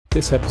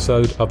This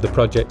episode of the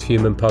Project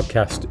Human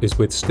podcast is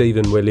with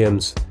Stephen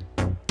Williams.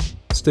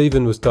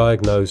 Stephen was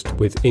diagnosed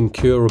with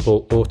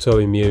incurable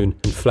autoimmune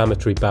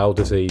inflammatory bowel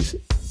disease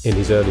in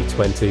his early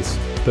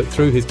 20s, but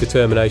through his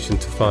determination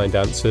to find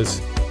answers,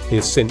 he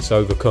has since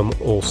overcome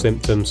all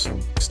symptoms.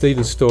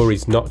 Stephen's story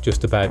is not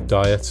just about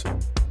diet.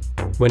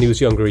 When he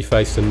was younger, he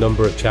faced a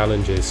number of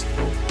challenges,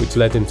 which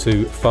led him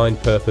to find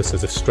purpose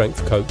as a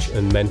strength coach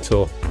and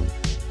mentor.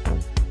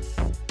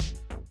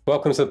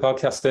 Welcome to the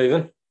podcast,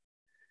 Stephen.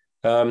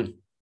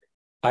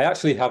 I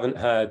actually haven't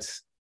had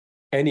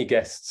any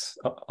guests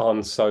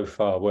on so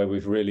far where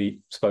we've really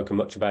spoken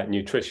much about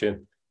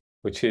nutrition,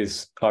 which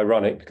is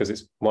ironic because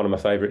it's one of my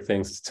favourite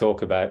things to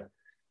talk about.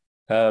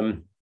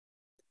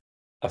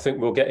 I think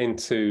we'll get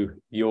into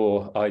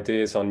your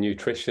ideas on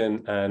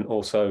nutrition and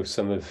also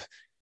some of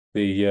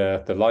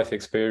the life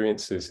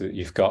experiences that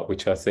you've got,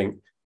 which I think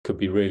could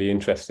be really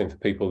interesting for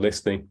people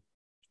listening.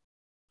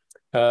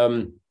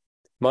 My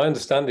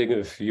understanding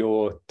of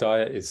your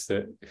diet is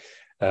that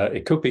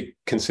it could be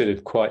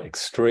considered quite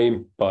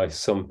extreme by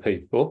some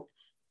people,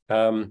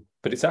 but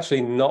it's actually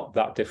not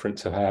that different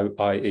to how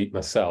I eat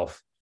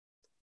myself.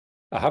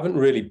 I haven't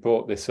really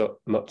brought this up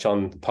much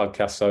on the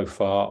podcast so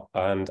far,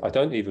 and I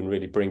don't even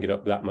really bring it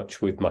up that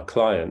much with my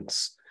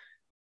clients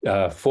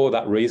for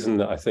that reason,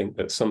 that I think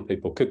that some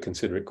people could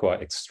consider it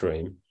quite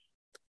extreme.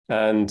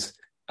 And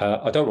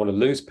I don't want to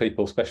lose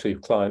people, especially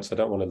clients. I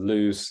don't want to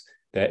lose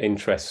their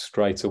interest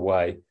straight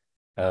away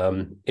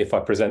if I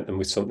present them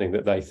with something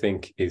that they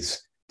think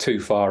is too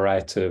far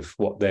out of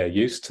what they're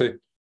used to.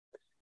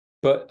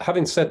 But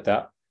having said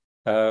that,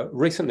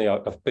 recently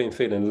I've been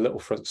feeling a little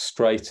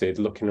frustrated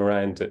looking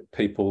around at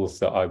people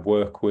that I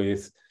work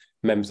with,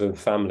 members of the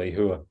family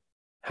who are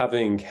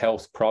having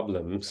health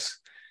problems.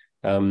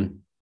 And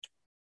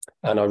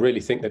I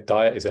really think that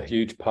diet is a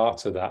huge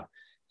part of that.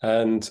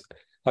 And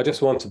I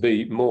just want to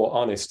be more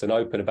honest and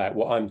open about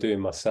what I'm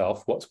doing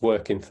myself, what's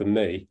working for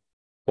me,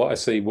 what I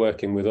see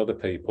working with other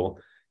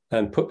people,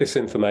 and put this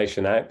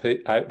information out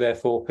there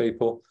for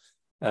people,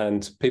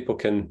 and people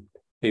can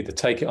either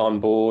take it on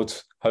board,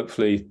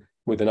 hopefully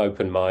with an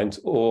open mind,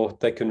 or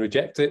they can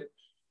reject it.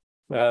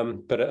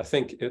 But I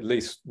think at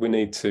least we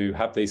need to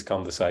have these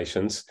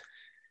conversations.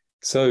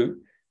 So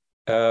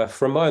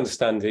from my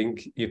understanding,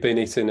 you've been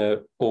eating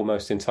an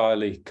almost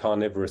entirely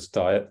carnivorous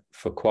diet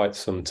for quite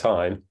some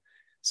time.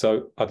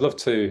 So I'd love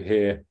to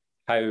hear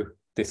how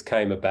this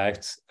came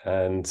about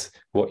and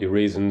what your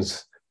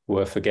reasons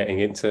were for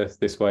getting into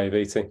this way of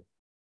eating.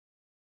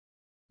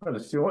 Well,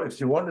 if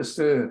you want us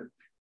to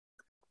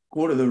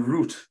go to the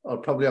root, I'll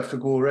probably have to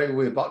go right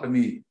way back to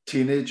me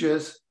teenage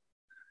years.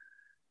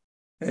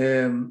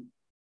 So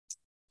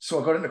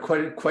I got into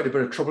quite a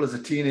bit of trouble as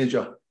a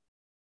teenager.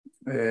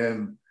 I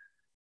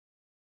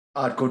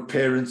had good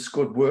parents,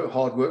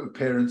 hard-working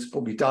parents,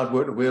 but my dad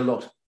worked away a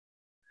lot,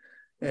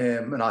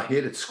 and I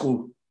hated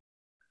school.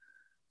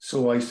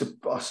 So I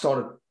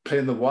started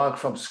playing the wag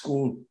from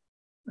school.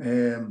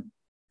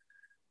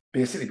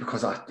 Basically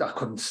because I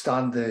couldn't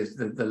stand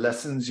the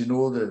lessons,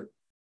 the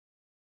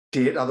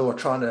data they were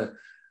trying to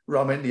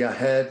ram into your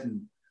head,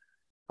 and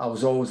I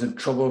was always in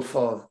trouble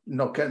for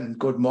not getting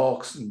good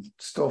marks and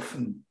stuff,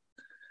 and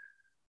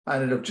I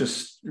ended up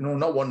just,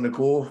 not wanting to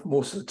go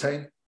most of the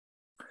time.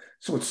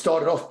 So it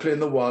started off playing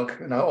the wag,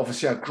 and I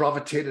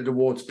gravitated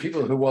towards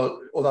people who were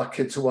other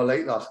kids who were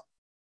like that.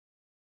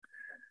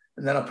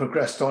 And then I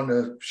progressed on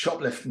to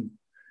shoplifting,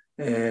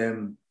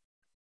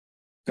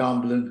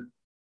 gambling,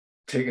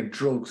 taking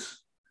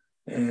drugs,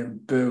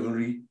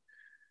 burglary,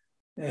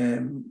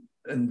 and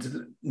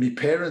my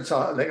parents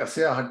are, like I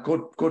say, I had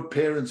good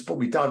parents, but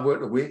my dad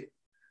worked away,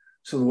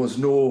 so there was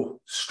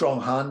no strong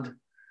hand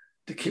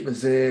to keep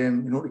us,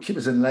 to keep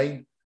us in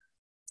line.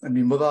 And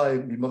my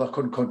mother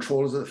couldn't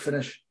control us at the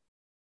finish.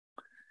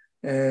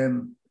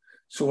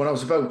 So when I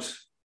was about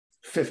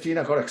 15,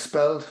 I got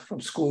expelled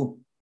from school,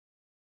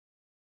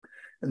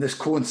 and this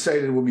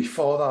coincided with my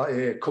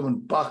father coming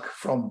back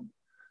from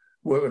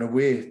working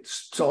away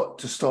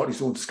to start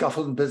his own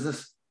scaffolding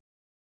business.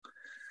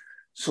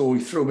 So he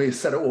threw me a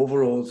set of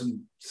overalls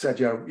and said,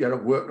 "You're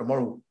at work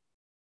tomorrow."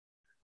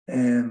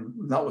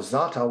 And that was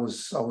that. I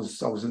was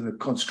in the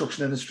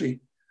construction industry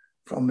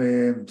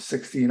from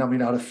 16. I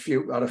mean, I had a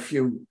few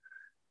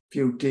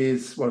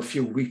days, a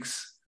few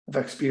weeks of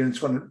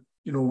experience when,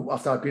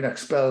 after I'd been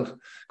expelled,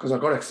 because I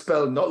got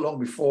expelled not long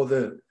before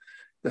the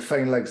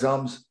final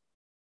exams.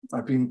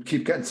 I've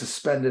keep getting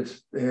suspended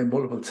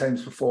multiple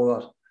times before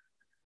that.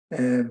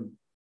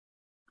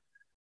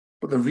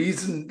 But the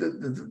reason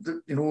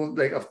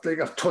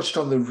I've touched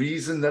on the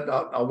reason that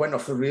I went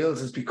off the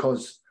rails is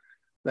because,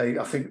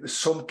 I think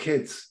some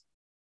kids,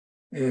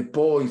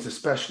 boys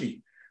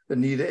especially, they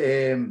need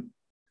they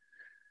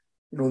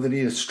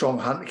need a strong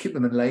hand to keep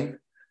them in line,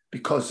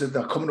 because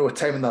they're coming to a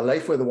time in their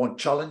life where they want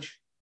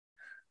challenge,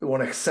 they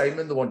want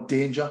excitement, they want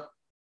danger,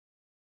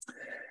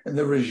 and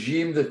the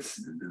regime that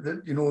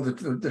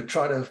they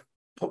try to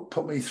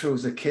put me through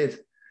as a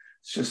kid.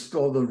 It's just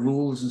all the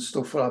rules and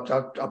stuff.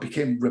 I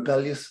became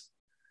rebellious.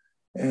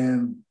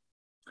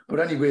 But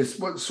anyways,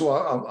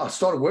 so I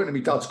started working in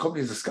my dad's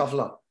company as a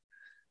scaffolder.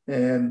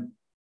 Then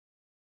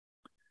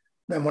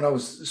when I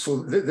was,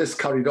 this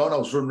carried on, I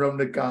was running around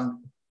the gang.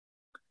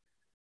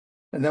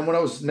 And then when I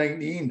was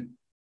 19,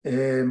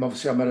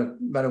 obviously I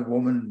met a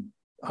woman,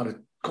 had a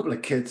couple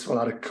of kids. Well,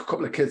 I had a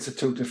couple of kids to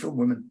two different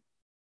women.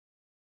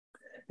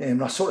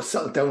 And I sort of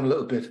settled down a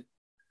little bit,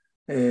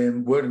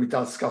 working with my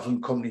dad's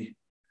scaffolding company,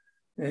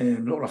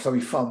 looking after my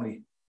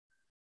family.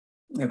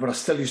 But I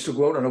still used to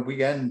go out on a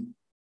weekend,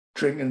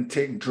 drinking and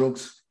taking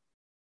drugs.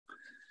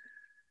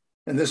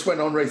 And this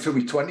went on right through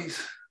my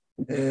 20s.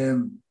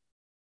 And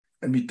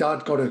my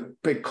dad got a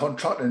big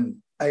contract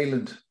in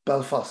Ireland,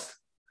 Belfast.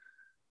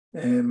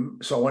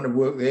 So I went to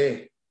work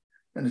there,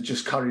 and it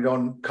just carried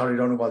on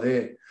over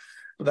there.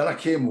 But then I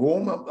came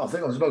home, I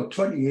think I was about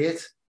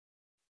 28.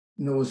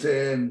 And there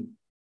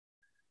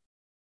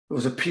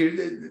was a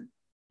period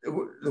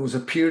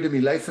in my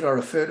life that I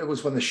refer to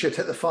as when the shit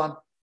hit the fan.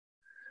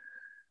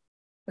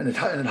 And it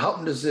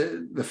happened as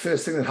the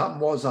first thing that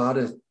happened was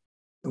there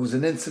was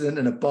an incident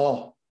in a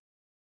bar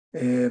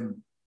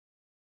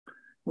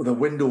with a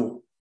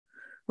window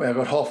where I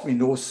got half my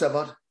nose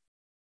severed.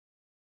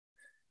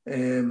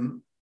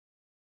 And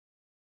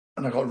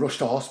I got rushed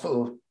to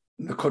hospital,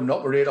 and they couldn't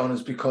operate on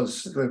us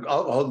because the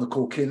alcohol and the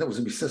cocaine that was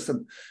in my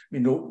system, my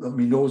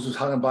nose was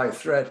hanging by a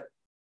thread.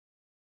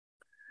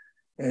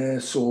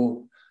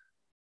 So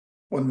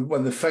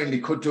when they finally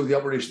could do the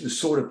operation, they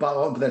sewed it back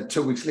on, but then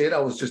 2 weeks later, I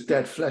was just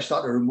dead flesh. I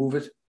had to remove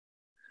it.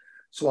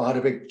 So I had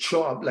a big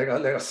chunk, like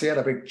I say, I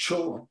had a big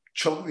chunk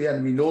at the end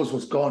of my nose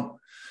was gone.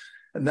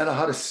 And then I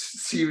had a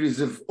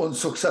series of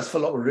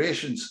unsuccessful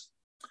operations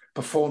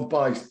performed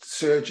by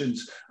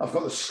surgeons. I've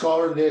got the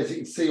scar in there, as you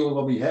can see,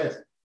 over my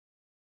head.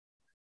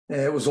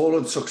 It was all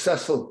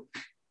unsuccessful.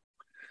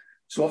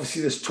 So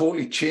obviously this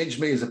totally changed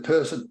me as a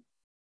person.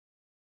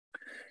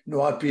 You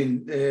know, I'd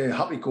been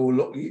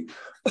happy-go-lucky,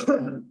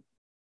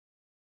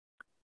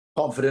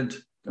 confident,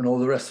 and all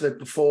the rest of it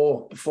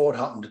before it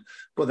happened.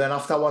 But then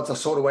afterwards, I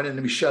sort of went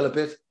into my shell a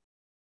bit,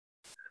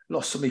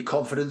 lost some of my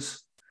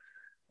confidence.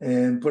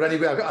 But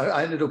anyway,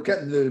 I ended up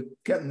getting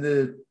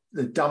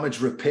the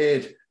damage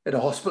repaired at a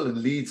hospital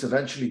in Leeds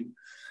eventually.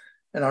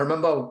 And I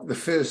remember the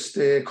first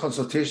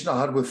consultation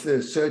I had with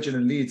the surgeon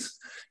in Leeds,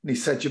 and he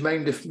said, "Do you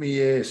mind if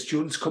me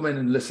students come in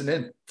and listen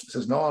in?" I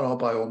says, No,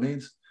 by all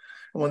means.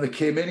 And when they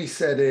came in, he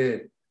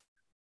said,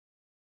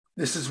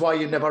 "This is why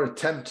you never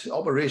attempt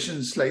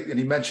operations," and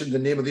he mentioned the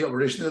name of the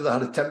operation that they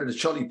had attempted at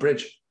Charlie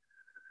Bridge.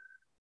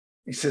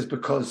 He says,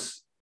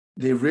 "Because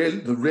they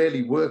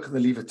rarely work and they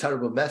leave a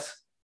terrible mess."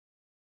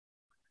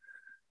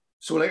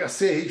 So, like I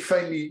say,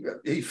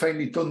 he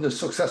finally done the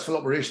successful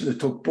operation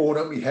that took bone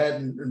out my head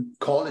and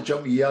cartilage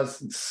out my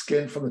ears and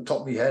skin from the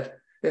top of my head,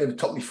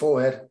 top of my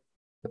forehead.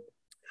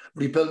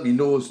 Rebuilt my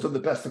nose, done the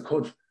best I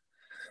could.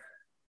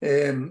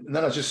 And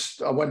then I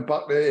went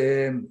back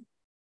to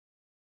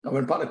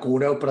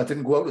going out, but I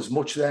didn't go out as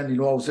much then. You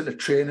know, I was into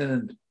training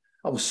and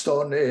I was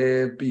starting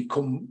to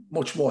become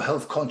much more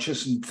health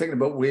conscious and thinking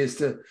about ways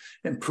to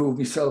improve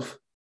myself.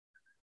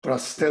 But I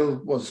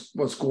still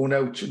was going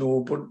out, you know,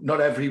 but not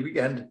every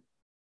weekend.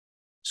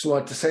 So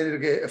I decided to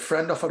get a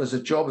friend offered us a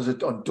job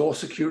on door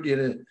security in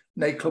a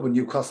nightclub in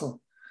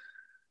Newcastle.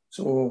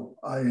 So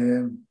I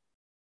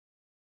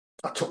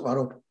took that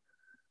up,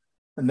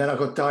 and then I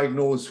got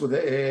diagnosed with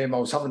it. I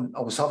was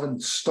having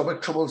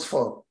stomach troubles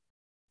for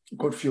a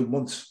good few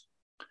months.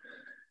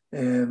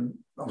 I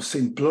was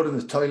seeing blood in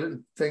the toilet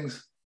and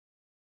things.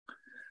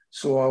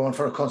 So I went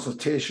for a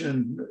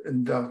consultation,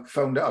 and I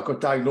found out I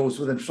got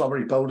diagnosed with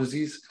inflammatory bowel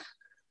disease.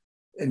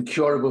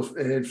 Incurable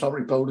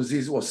inflammatory bowel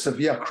disease was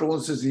severe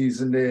Crohn's disease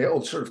and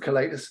ulcerative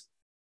colitis.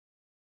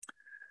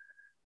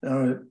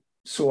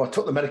 So I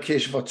took the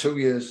medication for 2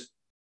 years,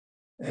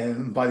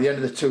 and by the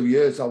end of the 2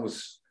 years, I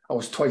was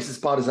twice as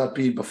bad as I'd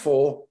been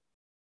before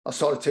I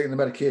started taking the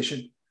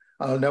medication.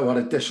 I now had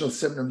additional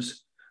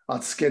symptoms. I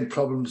had skin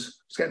problems.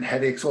 I was getting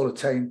headaches all the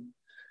time.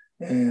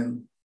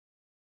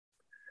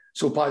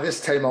 So by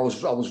this time, I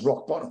was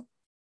rock bottom.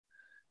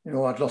 You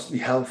know, I'd lost my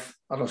health.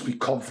 I'd lost my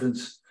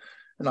confidence.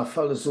 And I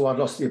felt as though I'd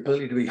lost the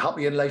ability to be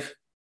happy in life.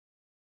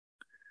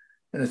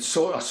 And I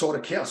sort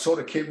of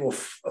came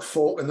with a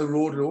fork in the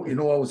road. You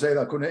know, I was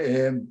either going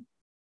to,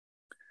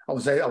 I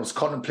was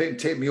contemplating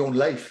taking my own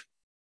life,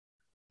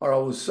 or I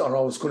was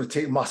going to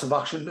take massive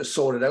action to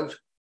sort it out.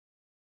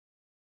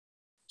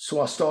 So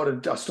I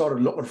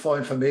started looking for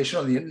information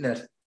on the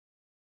internet,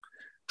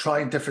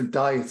 trying different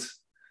diets,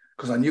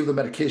 because I knew the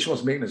medication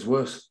was making us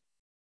worse.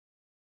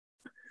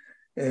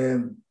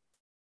 And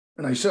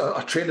I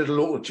trained at a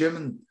local gym,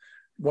 and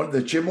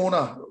the gym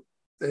owner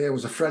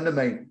was a friend of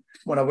mine.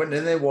 When I went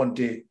in there one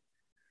day,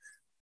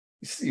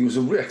 he was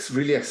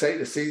really excited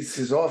to see. He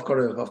says, "Oh, I've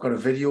got a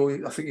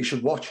video I think you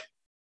should watch."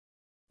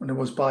 And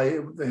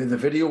the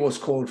video was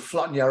called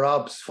 "Flatten Your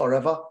Abs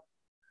Forever"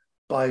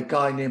 by a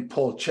guy named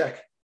Paul Chek.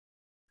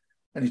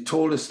 And he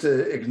told us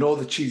to ignore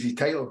the cheesy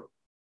title.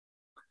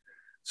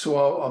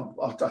 So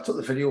I took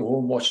the video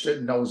home, watched it,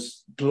 and I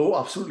was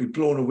absolutely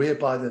blown away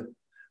by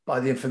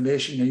the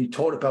information. And he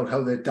talked about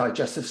how the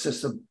digestive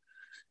system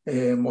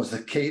was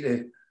the key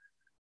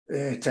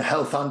to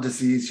health and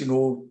disease. You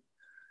know,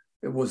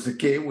 it was the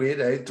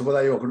gateway to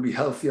whether you're going to be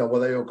healthy or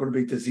whether you're going to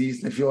be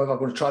diseased. And if you're ever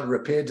going to try to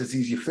repair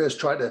disease, you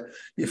first got to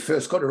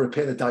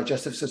repair the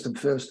digestive system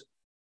first.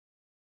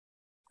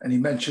 And he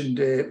mentioned,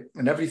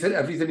 and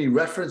everything he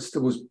referenced,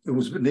 there was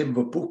the name of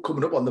a book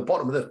coming up on the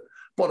bottom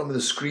of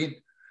the screen.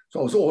 So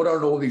I was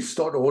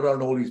started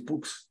ordering all these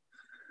books.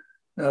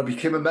 And I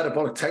became a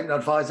metabolic typing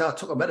advisor. I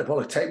took a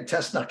metabolic typing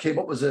test, and I came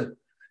up as a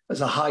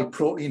high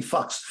protein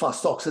fast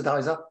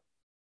oxidizer,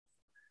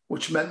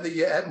 which meant that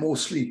you ate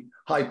mostly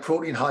high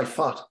protein, high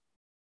fat,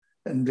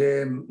 and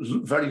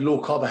very low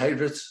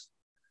carbohydrates,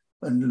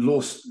 and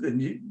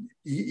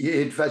you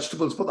ate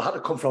vegetables, but they had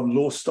to come from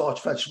low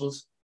starch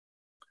vegetables.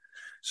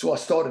 So I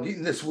started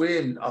eating this way,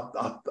 and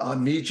I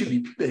immediately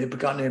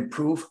began to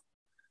improve.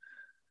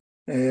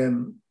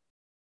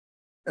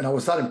 And I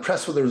was that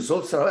impressed with the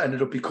results that I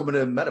ended up becoming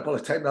a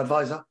metabolic typing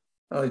advisor.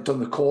 I'd done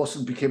the course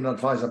and became an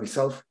advisor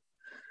myself.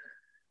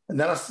 And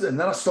then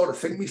I started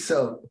thinking to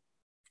myself,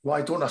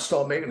 why don't I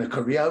start making a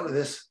career out of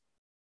this?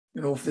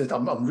 You know,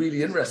 I'm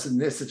really interested in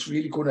this. It's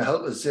really going to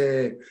help us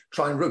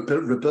try and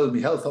rebuild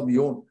my health on my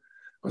own.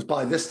 Because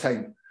by this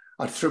time,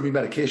 I'd thrown my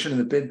medication in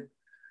the bin.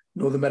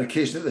 You know, the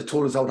medication that they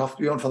told us I would have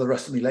to be on for the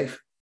rest of my life.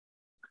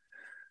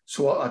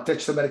 So I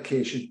ditched the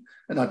medication,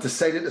 and I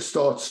decided to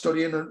start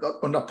studying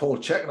under Paul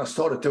Chek, and I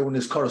started doing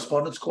his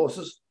correspondence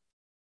courses.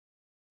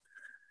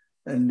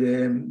 And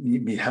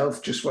my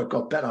health just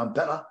got better and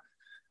better.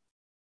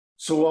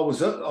 So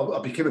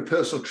I became a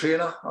personal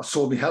trainer. I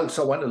sold my house.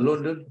 I went to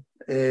London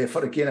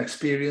for to gain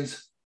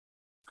experience.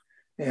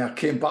 I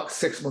came back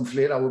 6 months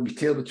later with my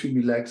tail between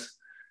my legs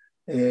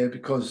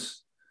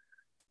because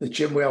the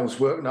gym where I was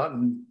working at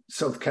in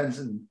South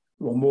Kensington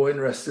were more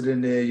interested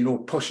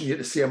in, pushing you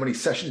to see how many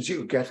sessions you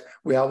could get,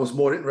 where I was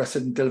more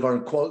interested in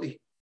delivering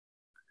quality.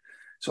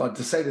 So I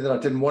decided that I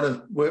didn't want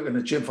to work in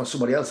a gym for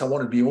somebody else. I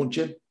wanted my own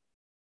gym.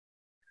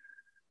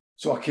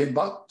 So I came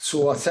back.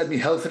 So I said my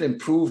health had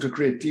improved a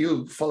great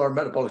deal following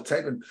metabolic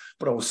typing,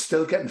 but I was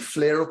still getting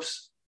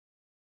flare-ups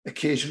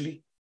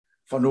occasionally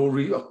for no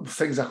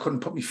things I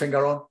couldn't put my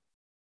finger on.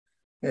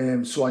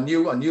 So I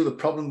knew the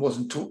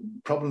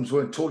problems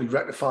weren't totally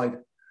rectified.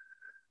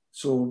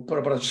 So, but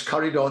I just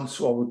carried on.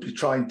 So I would be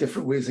trying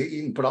different ways of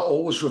eating, but I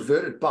always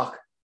reverted back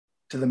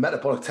to the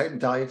metabolic typing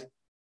diet.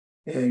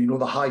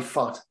 The high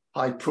fat,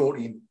 high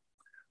protein,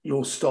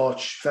 low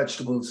starch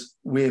vegetables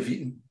way of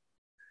eating.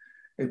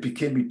 It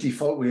became my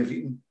default way of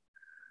eating.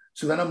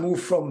 So then I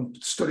moved from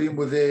studying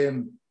with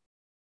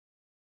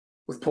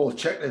Paul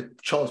Chek to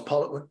Charles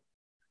Poliquin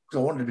because I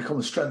wanted to become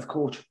a strength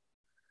coach.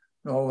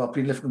 I've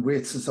been lifting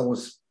weights since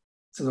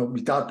my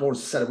dad bought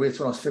us a set of weights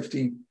when I was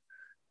 15.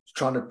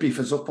 Trying to beef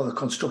us up for the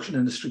construction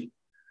industry.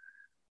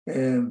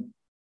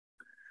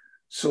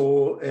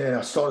 So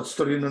I started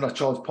studying under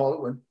Charles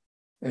Poliquin,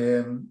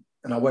 and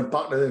I went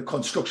back to the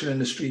construction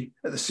industry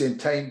at the same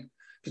time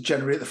to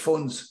generate the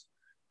funds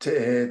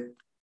to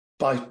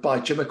buy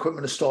gym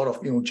equipment to start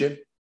off my own gym.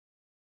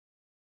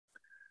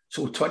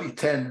 So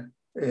 2010,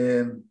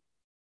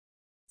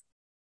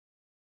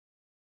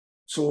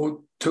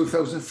 so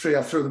 2003,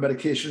 I threw the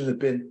medication in the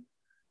bin.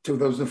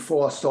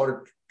 2004, I started,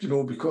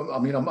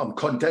 I'm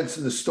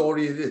condensing the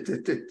story.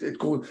 It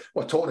goes,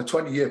 we're talking a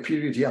 20-year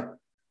period here.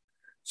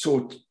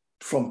 So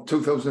from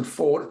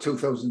 2004 to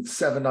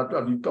 2007, I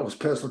was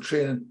personal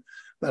training.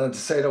 Then I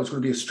decided I was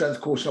going to be a strength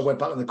coach, and I went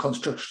back in the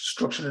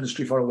construction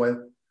industry for a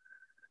while.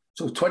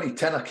 So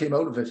 2010, I came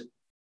out of it,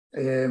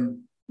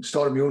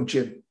 started my own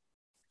gym.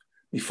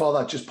 My father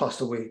had just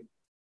passed away.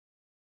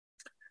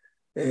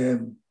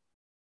 And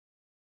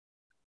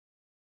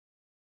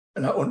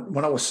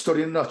when I was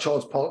studying at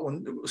Charles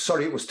Poliquin,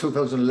 it was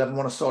 2011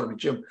 when I started my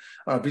gym.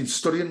 And I've been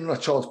studying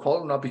at Charles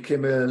Poliquin. I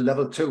became a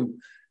level 2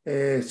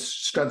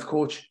 strength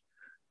coach.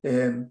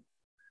 And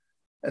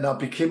I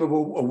became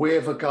aware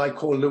of a guy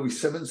called Louis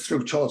Simmons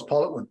through Charles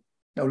Poliquin.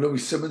 Now, Louis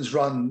Simmons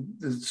ran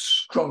the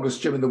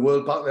strongest gym in the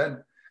world back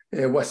then,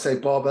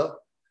 Westside Barbell.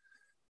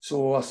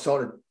 So I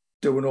started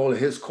doing all of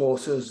his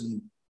courses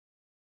and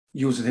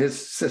using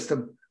his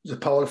system. It was a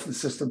powerlifting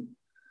system,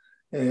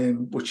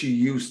 which he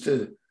used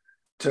to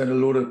turn a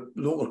load of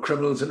local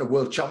criminals into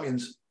world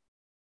champions.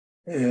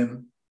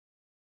 So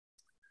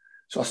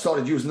I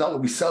started using that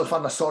with myself,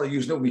 and I started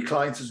using it with my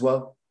clients as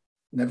well.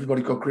 And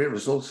everybody got great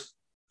results.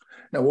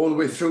 Now, all the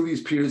way through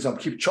these periods, I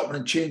keep chopping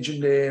and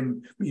changing my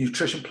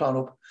nutrition plan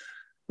up.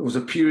 There was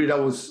a period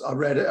I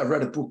read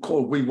a book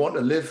called We Want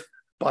to Live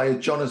by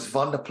Jonas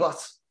van der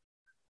Plas.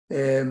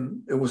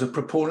 It was a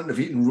proponent of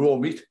eating raw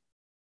meat.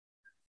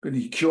 But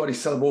he cured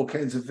himself of all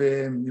kinds of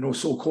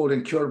so-called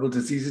incurable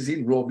diseases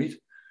eating raw meat.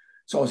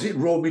 So I was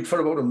eating raw meat for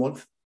about a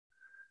month,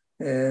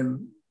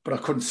 but I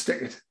couldn't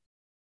stick it.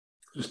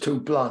 It was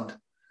too bland.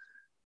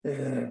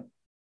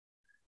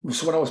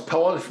 So when I was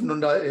powerlifting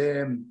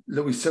under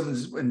Louis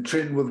Simmons and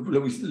training with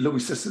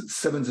Louis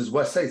Simmons'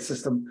 Westside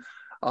system,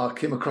 I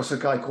came across a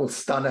guy called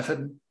Stan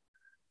Efferton,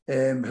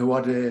 who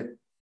had a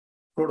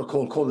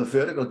protocol called the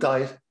vertical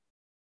diet.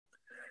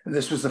 And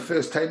this was the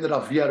first time that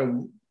I've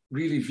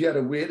really veered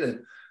away to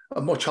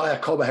a much higher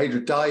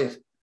carbohydrate diet.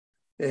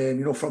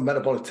 From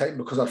metabolic type,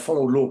 because I'd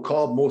followed low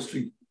carb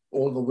mostly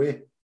all the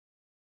way.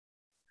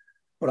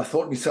 But I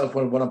thought to myself,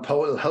 well, when I'm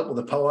power, it'll help with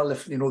the power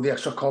lift, you know, the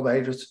extra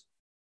carbohydrates.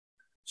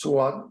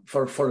 So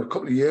for a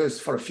couple of years,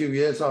 for a few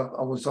years, I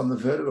was on the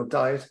vertical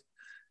diet,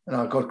 and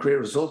I got great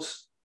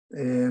results.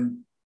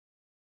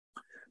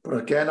 But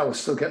again, I was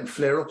still getting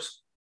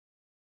flare-ups.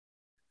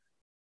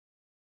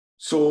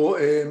 So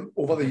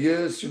over the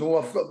years, you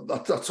know,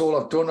 that's all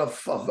I've done.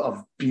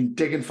 I've been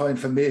digging for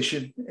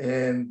information,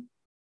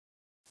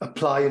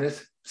 applying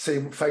it,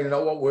 finding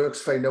out what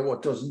works, finding out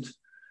what doesn't,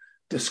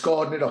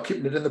 discarding it or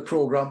keeping it in the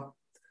program.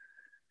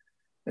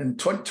 In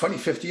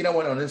 2015, I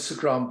went on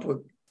Instagram, but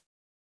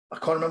I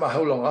can't remember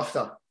how long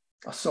after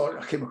I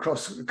came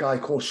across a guy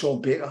called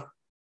Sean Baker,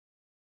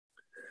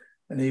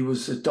 and he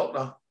was a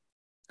doctor.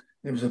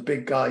 He was a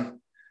big guy, you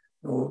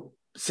know,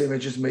 same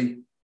age as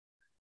me,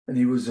 and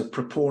he was a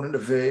proponent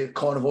of a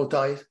carnivore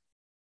diet,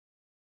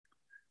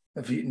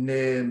 of eating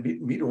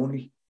meat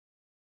only.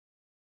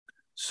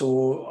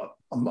 So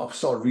I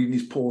started reading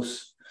his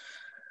posts,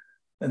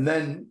 and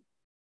then,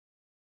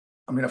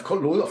 I mean, I've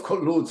cut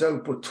loads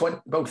out, but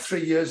about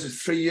 3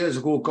 years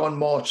ago, gone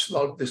March,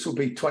 well, this will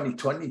be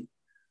 2020.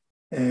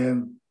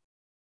 I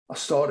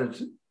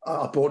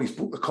bought his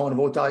book, The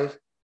Carnivore Diet,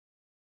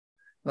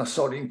 and I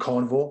started eating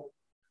carnivore,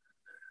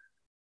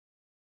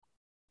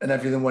 and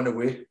everything went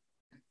away.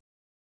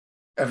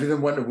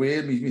 Everything went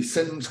away. My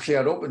symptoms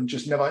cleared up and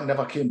just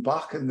never came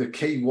back. And the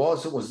key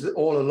was, it was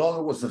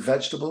the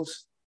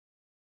vegetables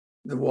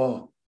that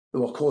were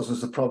causing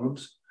us the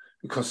problems.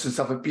 Because since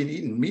I've been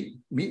eating meat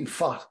and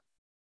fat,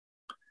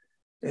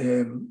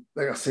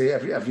 like I say,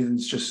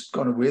 everything's just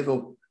gone away.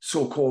 The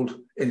so-called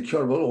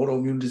incurable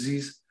autoimmune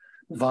disease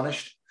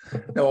vanished.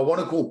 Now I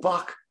want to go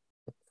back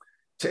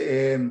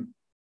to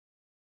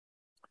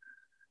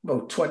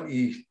about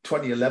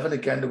 2011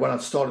 again, to when I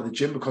started the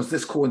gym, because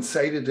this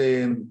coincided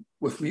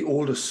with my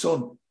oldest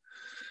son,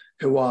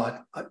 who I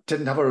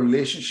didn't have a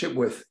relationship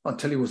with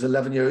until he was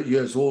 11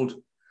 years old,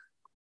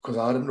 because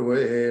I didn't know,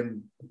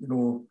 you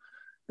know,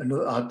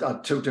 I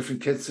had two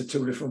different kids to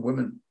two different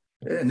women.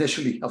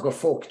 Initially, I've got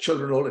 4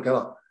 children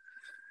altogether,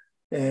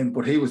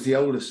 but he was the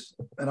eldest,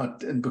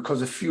 and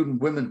because of feuding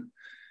women,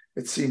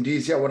 it seemed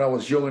easier when I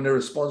was young and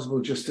irresponsible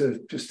just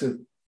to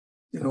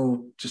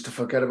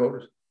forget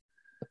about it.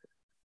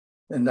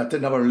 And I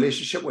didn't have a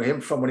relationship with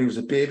him from when he was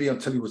a baby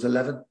until he was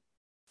 11.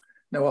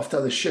 Now,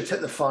 after the shit hit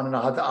the fan and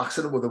I had the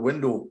accident with the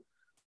window,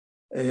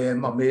 I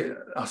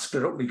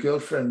split up my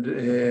girlfriend,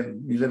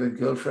 my living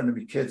girlfriend, and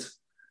my kids,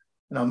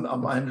 and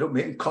I ended up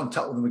making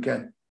contact with him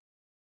again.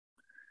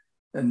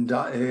 And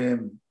I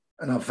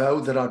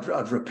vowed that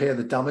I'd repair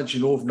the damage,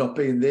 you know, of not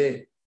being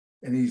there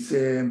in his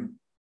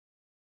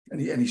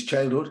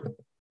childhood.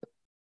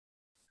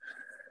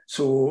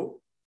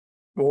 So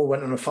we all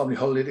went on a family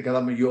holiday together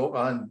in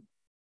Mallorca, and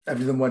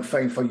everything went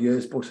fine for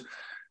years. But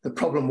the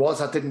problem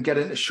was, I didn't get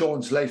into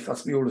Sean's life.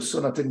 That's my oldest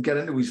son. I didn't get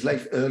into his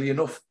life early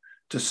enough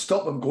to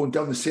stop him going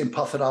down the same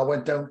path that I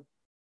went down.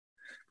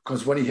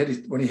 Because when he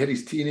hit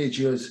his teenage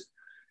years,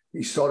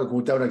 he started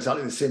going down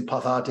exactly the same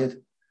path I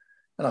did.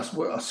 And I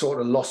sort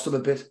of lost him a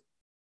bit.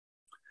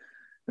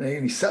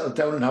 And he settled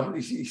down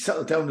he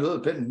settled down a little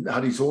bit and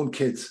had his own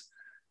kids.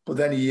 But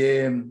then he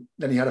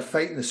had a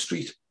fight in the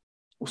street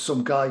with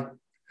some guy,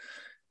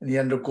 and he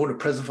ended up going to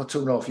prison for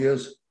 2.5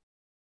 years.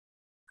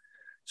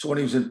 So when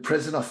he was in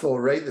prison, I thought,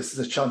 right, this is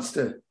a chance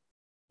to, you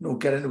know,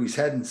 get into his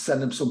head and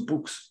send him some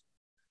books.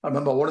 I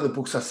remember one of the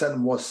books I sent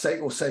him was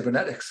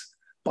Psycho-Cybernetics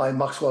by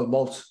Maxwell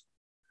Maltz.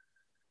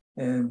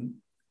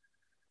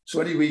 So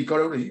anyway, he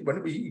got out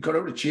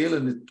of jail,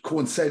 and it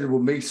coincided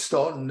with me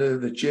starting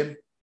the gym.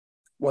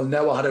 Well,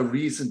 now I had a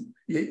reason.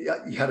 He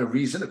had a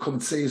reason to come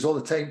and see us all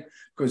the time,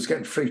 because he's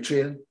getting free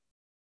training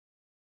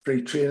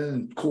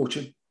and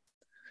coaching.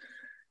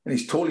 And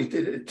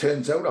it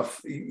turns out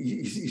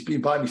he's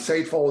been by my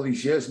side for all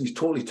these years, and he's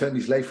totally turned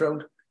his life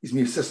around. He's my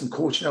assistant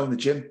coach now in the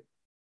gym.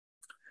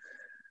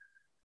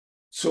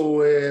 So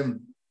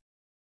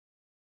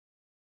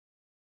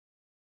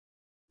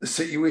the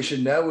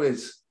situation now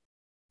is,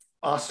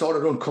 I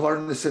started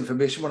uncovering this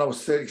information when I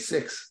was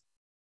 36.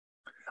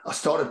 I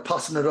started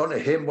passing it on to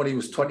him when he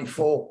was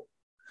 24.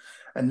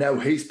 And now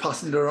he's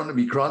passing it on to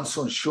my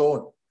grandson,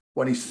 Sean,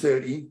 when he's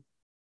 13.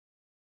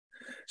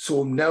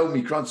 So now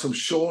my grandson,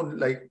 Sean,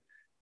 like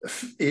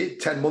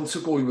 8-10 months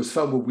ago, he was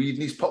found with weed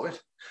in his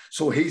pocket.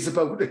 So he's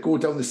about to go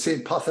down the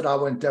same path that I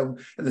went down,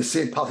 and the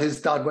same path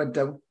his dad went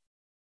down.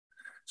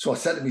 So I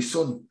said to my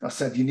son, I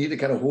said, you need to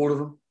get a hold of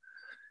him.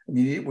 And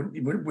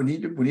we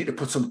need to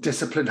put some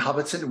disciplined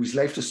habits into his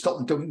life to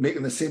stop him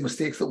making the same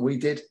mistakes that we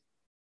did.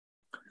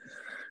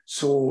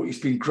 So he's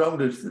been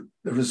grounded.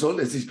 The result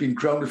is he's been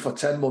grounded for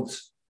 10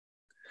 months.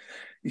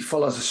 He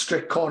follows a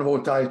strict carnivore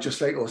diet just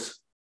like us.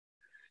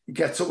 He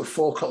gets up at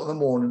 4 o'clock in the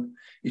morning.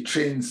 He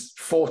trains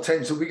 4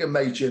 times a week in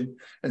my gym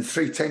and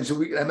 3 times a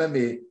week at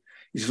MMA.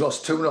 He's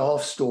lost 2.5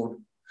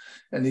 stone.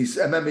 And these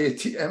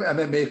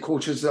MMA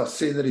coaches are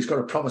saying that he's got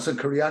a promising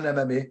career in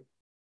MMA.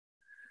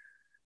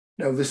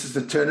 Now, this is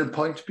the turning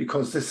point,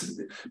 because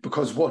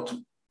what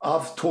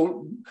I've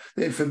told,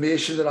 the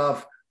information that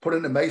I've put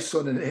into my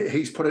son, and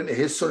he's put into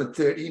his son at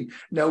 13.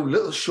 Now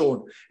little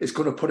Sean is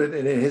going to put it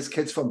into his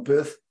kids from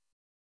birth.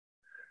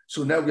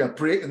 So now we are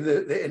breaking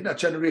the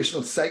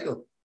intergenerational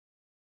cycle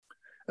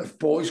of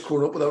boys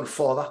growing up without a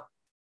father.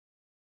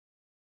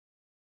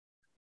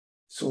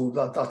 So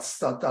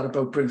that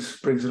about brings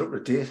it up to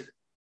date.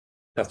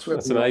 That's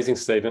amazing,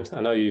 Stephen.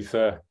 I know you've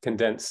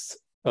condensed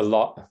a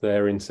lot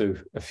there into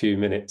a few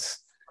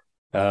minutes.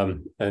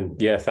 And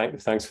yeah,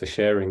 thanks for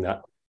sharing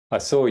that. I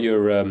saw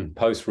your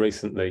post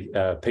recently,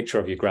 a picture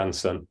of your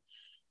grandson,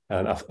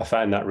 and I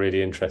found that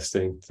really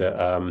interesting,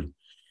 that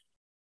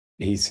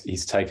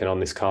he's taken on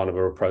this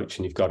carnivore approach,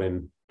 and you've got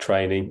him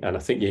training, and I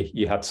think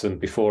you had some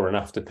before and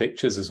after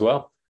pictures as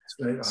well.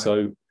 That's right.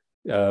 So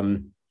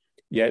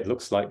yeah, it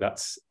looks like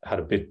that's had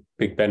a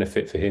big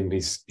benefit for him.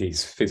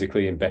 He's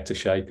physically in better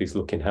shape. He's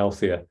looking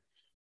healthier.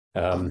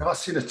 I've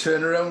seen a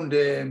turnaround.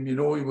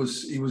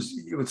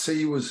 You would say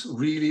he was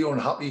really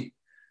unhappy.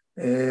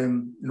 He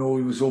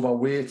was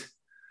overweight.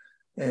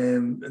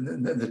 And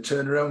the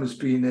turnaround has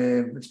been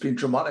it's been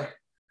dramatic,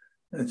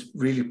 and it's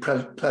really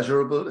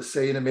pleasurable to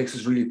see, and it makes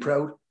us really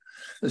proud.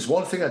 There's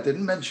one thing I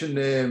didn't mention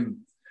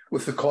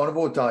with the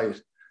carnivore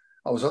diet.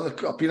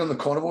 I've been on the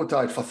carnivore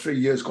diet for 3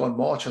 years gone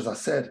March, as I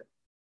said.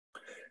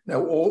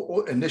 Now,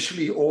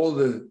 initially, all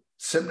the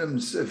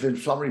symptoms of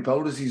inflammatory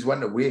bowel disease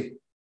went away,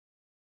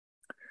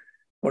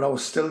 but I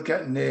was still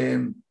getting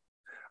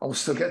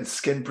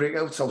skin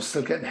breakouts. I was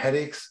still getting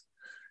headaches,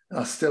 and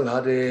I still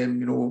had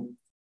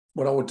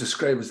what I would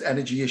describe as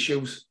energy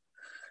issues.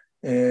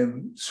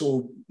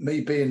 So me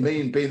being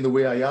the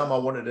way I am, I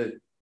wanted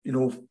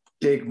to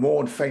dig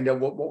more and find out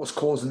what was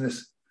causing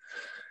this.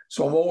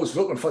 So I'm always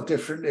looking for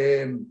different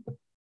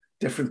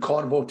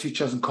carnivore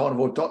teachers and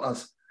carnivore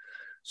doctors.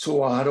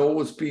 So I had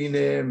always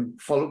been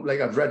followed,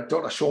 like I'd read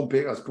Dr. Sean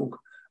Baker's book,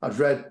 I'd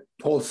read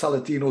Paul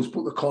Saladino's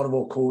book, The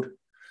Carnivore Code,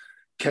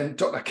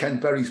 Dr.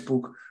 Ken Berry's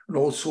book, and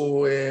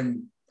also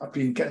I've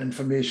been getting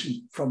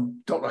information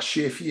from Dr.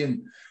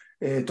 Shafee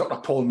and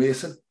Dr. Paul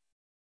Mason.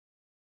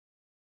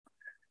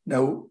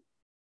 Now,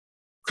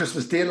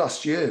 Christmas Day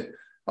last year,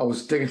 I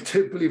was digging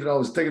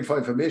for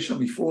information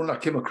on my phone, and I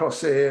came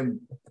across a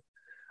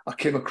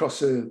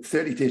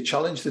 30-day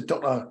challenge that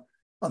Dr.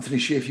 Anthony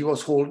Shafee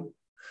was holding.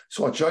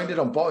 So I joined it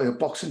on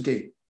Boxing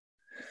Day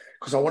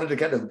because I wanted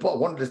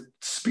to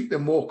speak to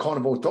more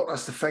carnivore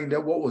doctors to find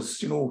out what was,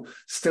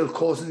 still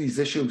causing these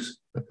issues.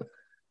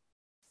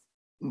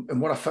 And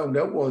what I found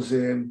out was,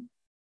 I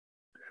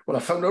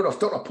found out of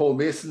Dr. Paul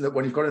Mason that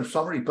when you've got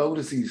inflammatory bowel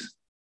disease,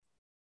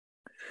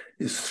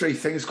 there's 3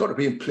 things got to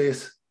be in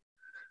place.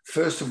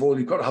 First of all,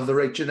 you've got to have the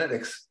right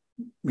genetics,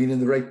 meaning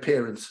the right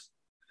parents.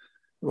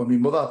 Well, my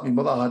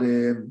mother had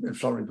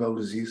inflammatory bowel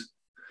disease.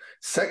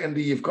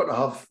 Secondly, you've got to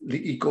have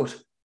leaky gut.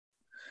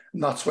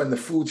 And that's when the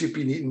foods you've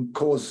been eating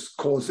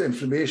cause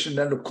inflammation,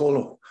 end up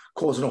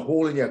causing a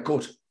hole in your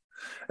gut.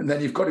 And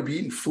then you've got to be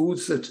eating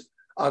foods that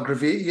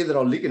aggravate you, that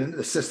are leaking into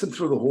the system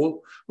through the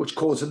hole, which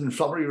cause an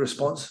inflammatory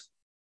response.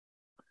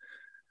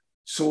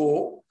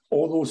 So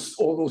all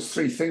those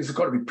 3 things have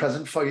got to be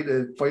present for you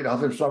to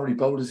have inflammatory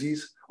bowel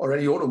disease or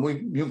any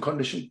autoimmune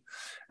condition.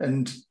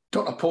 And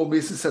Dr. Paul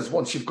Mason says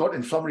once you've got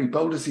inflammatory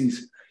bowel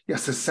disease, you're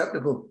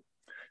susceptible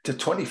to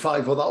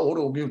 25 other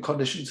autoimmune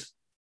conditions.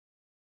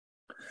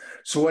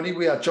 So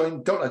anyway, I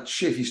joined Dr.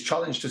 Shafee's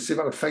challenge to see if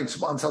I could find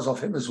some answers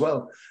off him as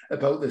well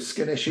about the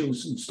skin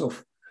issues and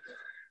stuff.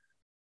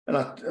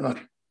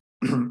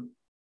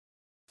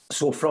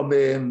 So from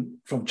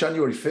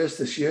January 1st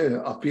this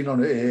year, I've been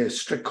on a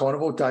strict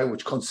carnivore diet,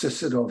 which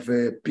consisted of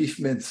beef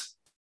mince,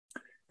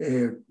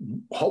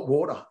 hot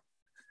water,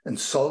 and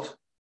salt.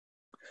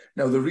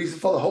 Now, the reason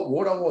for the hot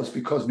water was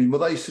because my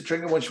mother used to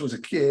drink it when she was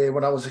a kid,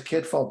 when I was a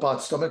kid, for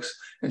bad stomachs,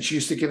 and she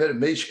used to give it to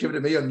me. She gave it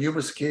to me on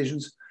numerous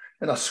occasions.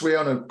 And I swear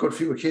on a good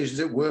few occasions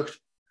it worked.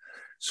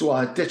 So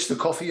I ditched the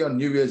coffee on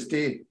New Year's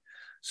Day.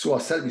 So I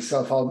said to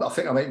myself, I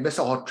think I might miss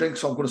a hot drink,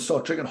 so I'm going to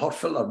start drinking hot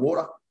filtered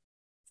water.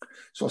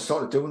 So I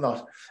started doing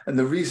that. And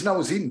the reason I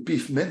was eating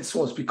beef mince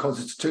was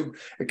because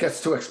it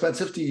gets too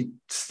expensive to eat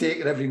steak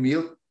at every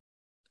meal.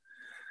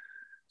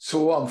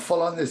 So I'm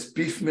full on this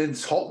beef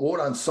mince, hot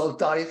water and salt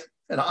diet.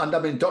 And I'm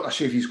in Dr.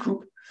 Shafee's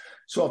group.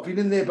 So I've been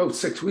in there about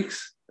 6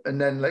 weeks.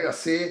 And then, like I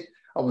say,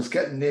 I was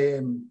getting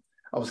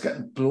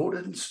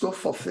bloated and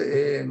stuff off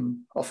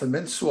the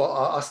mince. So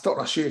I asked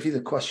Dr. Shafee the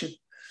question,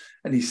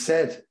 and he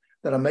said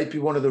that I might be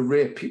one of the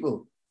rare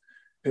people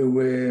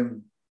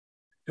who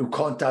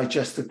can't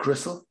digest the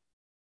gristle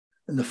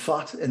and the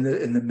fat in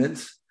the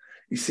mince.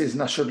 He says,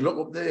 and I should look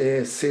up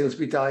the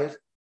Salisbury diet.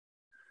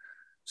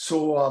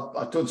 So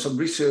I've done some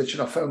research,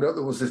 and I found out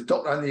there was this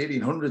doctor in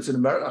the 1800s in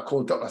America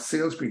called Dr.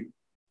 Salisbury,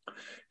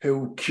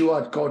 who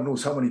cured God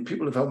knows how many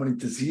people of how many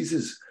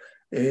diseases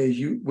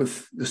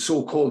with the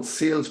so-called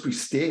Salisbury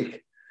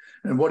steak.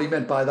 And what he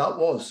meant by that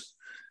was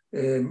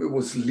it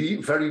was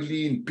lean, very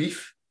lean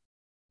beef.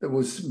 There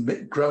was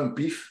ground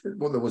beef,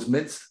 well, there was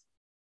minced.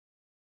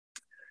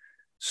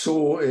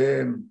 So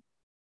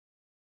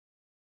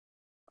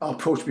I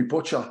approached my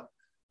butcher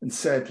and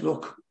said,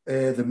 look,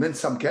 the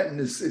mince I'm getting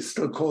is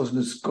still causing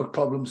us gut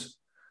problems.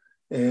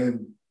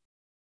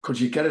 because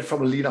you get it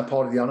from a leaner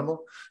part of the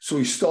animal. So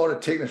he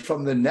started taking it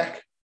from the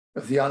neck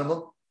of the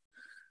animal.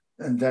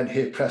 And then,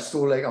 hey,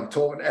 presto, like I'm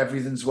talking,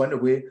 everything's went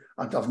away.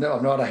 And I've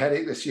not had a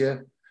headache this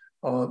year.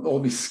 All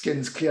my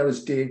skin's clear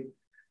as day.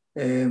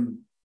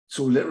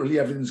 So literally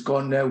everything's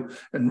gone now.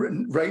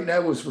 And right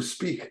now, as we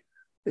speak,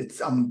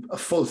 I'm a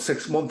full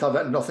 6 months. I've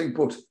had nothing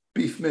but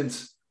beef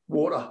mince,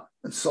 water,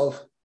 and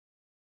salt.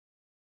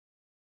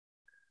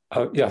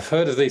 Yeah, I've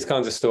heard of these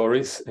kinds of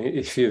stories.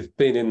 If you've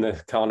been in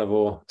the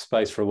carnivore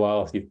space for a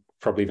while, you've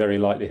probably very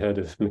likely heard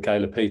of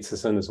Michaela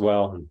Peterson as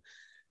well. And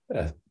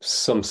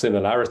some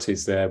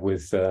similarities there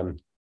with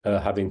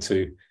having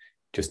to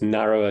just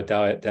narrow her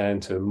diet down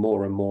to a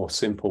more and more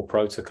simple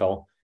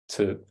protocol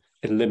to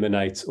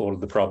eliminate all of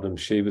the problems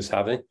she was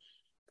having.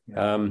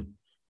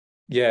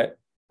 Yeah,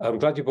 I'm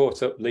glad you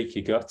brought up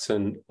leaky gut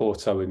and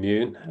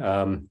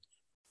autoimmune.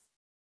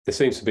 There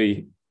seems to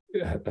be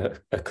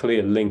a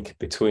clear link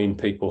between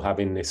people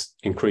having this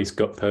increased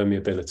gut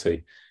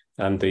permeability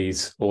and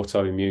these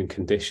autoimmune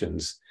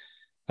conditions.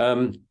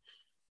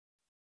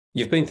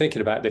 You've been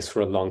thinking about this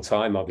for a long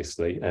time,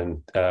 obviously,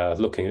 and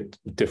looking at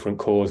different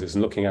causes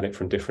and looking at it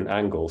from different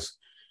angles.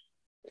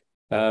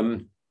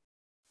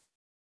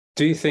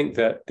 Do you think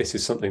that this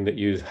is something that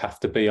you have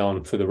to be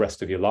on for the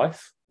rest of your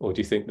life? Or do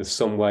you think there's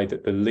some way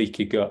that the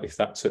leaky gut, if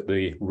that's at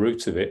the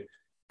root of it,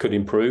 could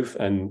improve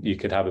and you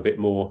could have a bit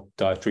more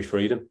dietary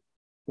freedom?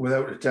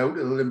 Without a doubt,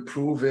 it'll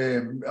improve.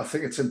 I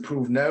think it's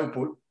improved now,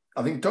 but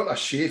I think Dr.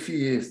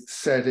 Shafee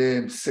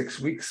said 6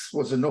 weeks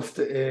was enough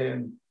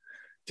to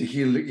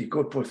heal leaky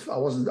gut, but I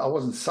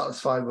wasn't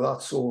satisfied with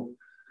that. So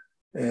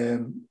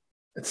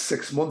it's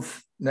 6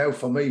 months now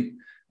for me,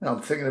 and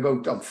I'm thinking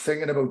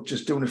about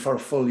just doing it for a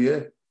full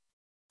year.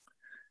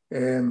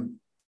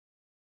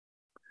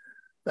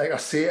 Like I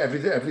say,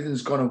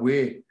 everything's gone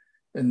away,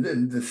 and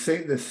the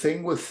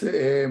thing with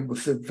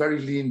the very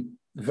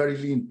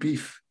lean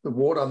beef, the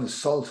water and the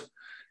salt,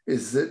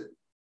 is that,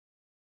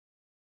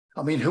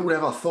 I mean, who would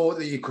ever thought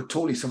that you could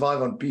totally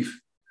survive on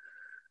beef?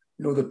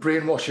 You know, the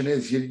brainwashing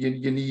is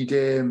you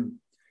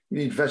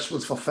need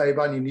vegetables for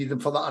fibre, and you need them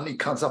for the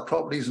anti-cancer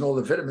properties and all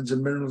the vitamins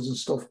and minerals and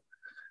stuff.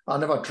 I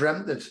never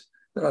dreamt that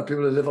there are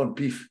people who live on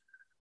beef.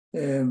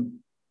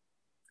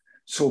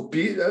 So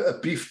a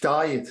beef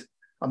diet.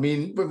 I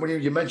mean,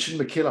 when you mentioned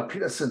Michaela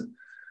Peterson,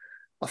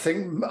 I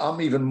think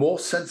I'm even more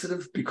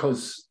sensitive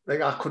because,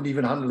 like, I couldn't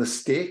even handle a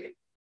steak.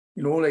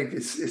 You know, like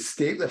it's a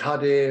steak that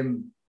had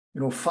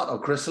fat or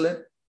gristle in.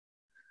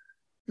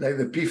 Like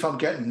the beef I'm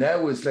getting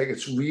now is like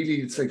it's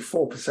like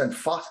 4%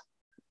 fat,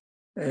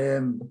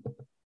 and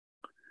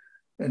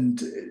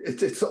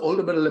it's the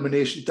ultimate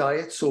elimination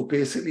diet. So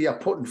basically, you're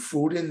putting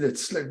food in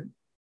that's like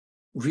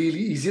really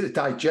easy to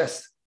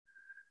digest,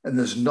 and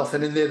there's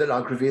nothing in there that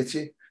aggravates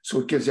you.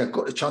 So it gives your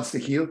gut a chance to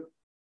heal.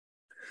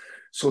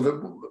 So that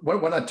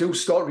when I do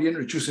start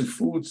reintroducing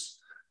foods,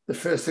 the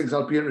first things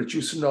I'll be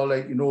introducing are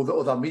like, the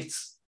other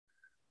meats,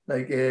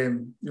 like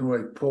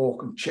like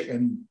pork and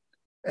chicken,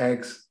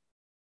 eggs.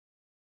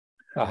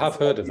 I have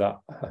heard of that.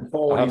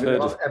 Before I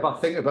ever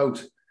think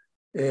about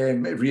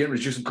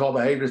reintroducing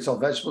carbohydrates or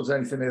vegetables or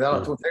anything like that,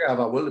 I don't think I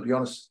ever will, to be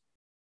honest.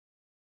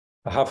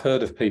 I have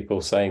heard of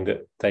people saying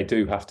that they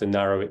do have to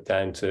narrow it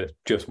down to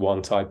just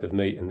one type of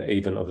meat, and that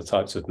even other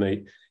types of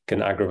meat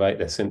can aggravate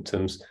their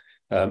symptoms,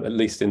 at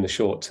least in the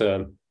short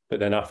term. But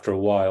then after a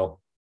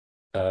while,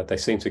 they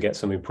seem to get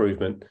some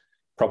improvement,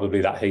 probably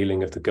that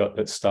healing of the gut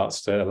that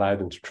starts to allow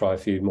them to try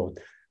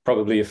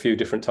probably a few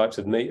different types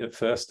of meat at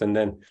first, and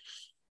then,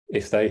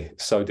 if they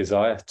so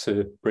desire,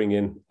 to bring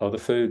in other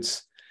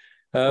foods.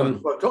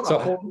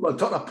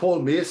 Dr. Paul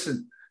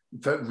Mason,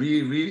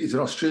 really, he's an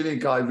Australian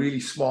guy, really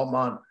smart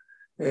man.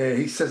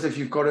 He says if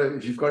you've got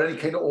any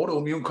kind of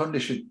autoimmune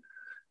condition,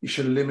 you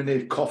should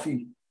eliminate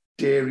coffee,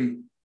 dairy,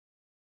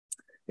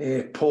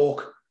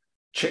 pork,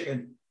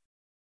 chicken,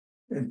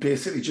 and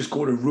basically just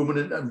go to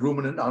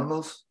ruminant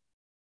animals.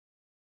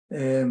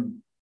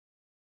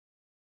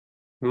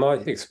 My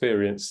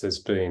experience has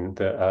been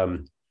that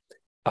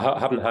I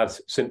haven't had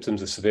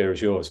symptoms as severe as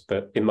yours,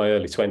 but in my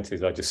early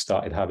 20s, I just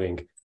started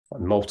having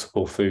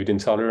multiple food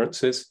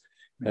intolerances.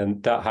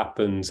 And that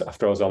happened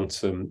after I was on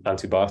some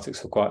antibiotics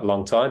for quite a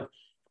long time,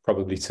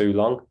 probably too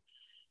long.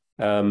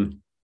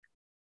 And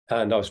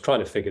I was trying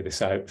to figure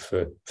this out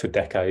for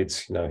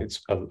decades.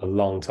 It's a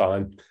long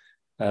time.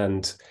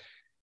 And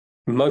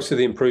most of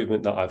the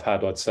improvement that I've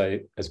had, I'd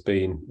say, has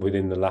been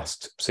within the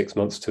last 6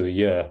 months to a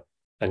year.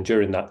 And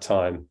during that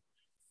time,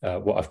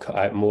 what I've cut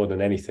out more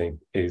than anything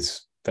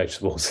is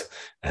vegetables.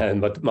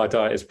 And my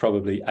diet is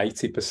probably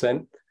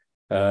 80%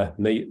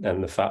 meat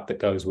and the fat that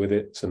goes with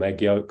it, some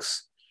egg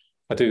yolks.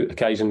 I do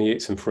occasionally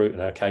eat some fruit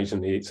and I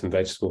occasionally eat some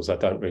vegetables. I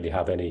don't really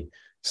have any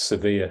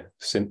severe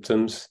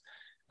symptoms.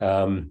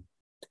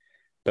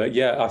 But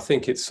yeah, I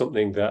think it's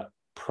something that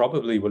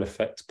probably will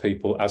affect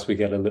people as we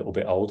get a little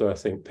bit older. I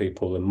think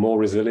people are more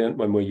resilient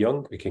when we're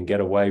young. We can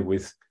get away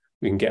with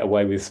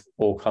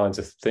all kinds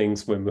of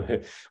things when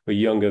we're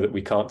younger that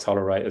we can't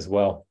tolerate as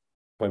well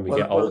when we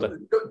get older.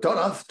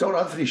 Dr.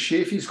 Anthony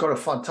Shafee's got a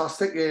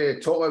fantastic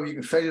talk where you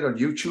can find it on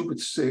YouTube.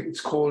 It's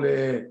called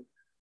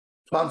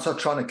plants are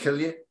trying to kill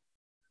you.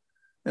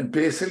 And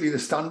basically,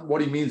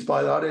 what he means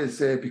by that is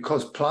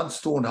because plants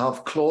don't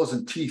have claws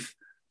and teeth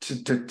to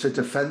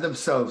defend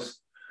themselves,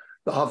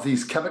 they have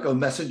these chemical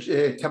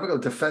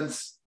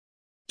defense,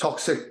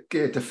 toxic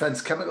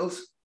defense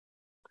chemicals,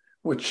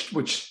 which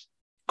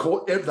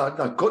cause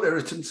that gut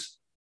irritants.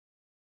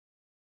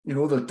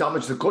 They'll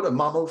damage the gut of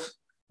mammals.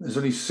 There's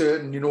only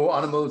certain,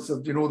 animals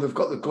that, they've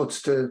got the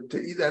guts to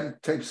eat them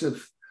types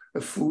of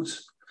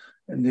foods.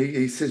 And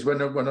he says when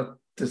they're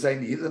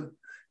designed to eat them.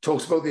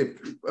 Talks about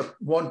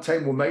one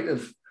time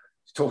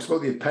talks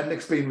about the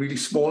appendix being really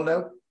small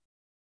now.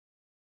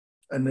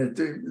 And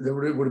they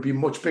would have been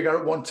much bigger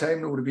at one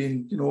time. It would have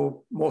been,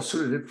 more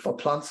suited for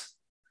plants.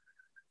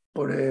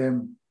 But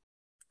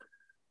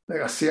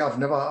like I say, I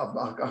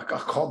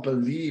can't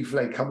believe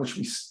like how much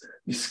my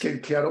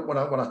skin cleared up when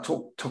I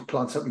took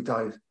plants out of my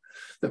diet.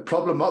 The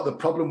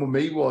problem with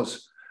me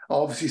was I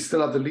obviously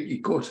still had the leaky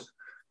gut,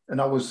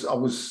 and I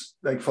was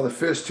like for the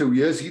first 2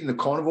 years eating the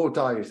carnivore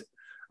diet.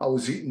 I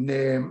was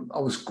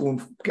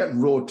getting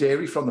raw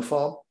dairy from the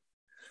farm,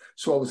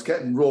 so I was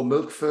getting raw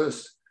milk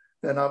first.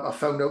 Then I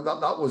found out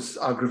that was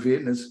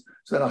aggravating us.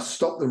 So then I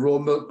stopped the raw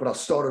milk, but I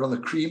started on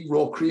the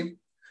raw cream.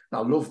 And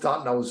I loved that,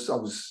 and I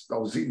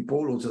was eating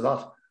boatloads of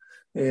that.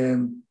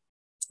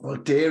 Well,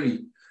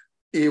 dairy,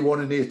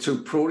 A1 and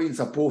A2 proteins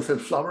are both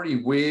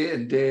inflammatory, whey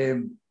and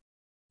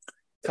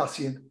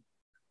casein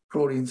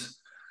proteins.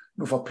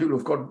 For people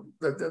who've got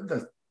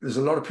there's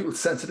a lot of people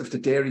sensitive to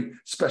dairy,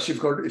 especially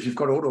if you've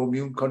got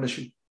autoimmune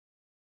condition.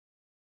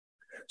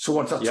 So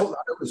once I took that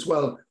out as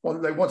well,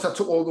 once I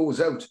took all those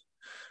out,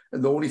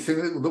 and the only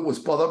thing that was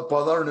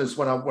bothering us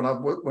when I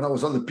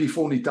was on the beef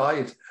only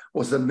diet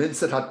was the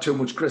mince that had too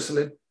much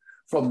glycerin.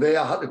 From there,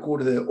 I had to go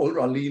to the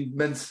ultra lean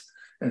mince,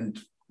 and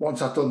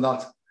once I'd done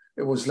that,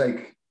 it was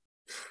like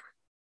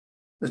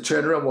the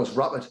turnaround was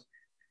rapid.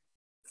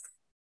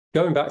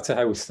 Going back to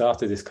how we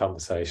started this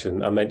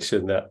conversation, I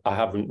mentioned that I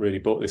haven't really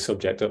brought this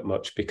subject up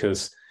much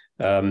because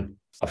I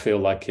feel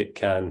like it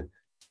can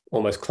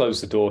almost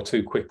close the door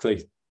too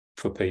quickly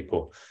for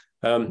people.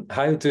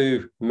 How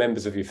do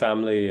members of your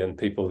family and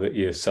people that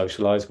you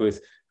socialise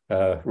with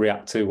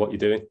react to what you're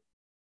doing?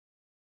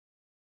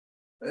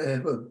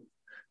 Well,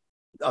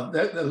 a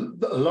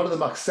lot of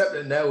them accept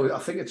it now. I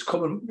think it's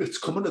coming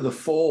to the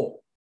fore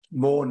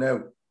more now.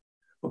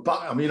 But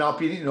I've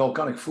been eating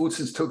organic food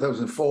since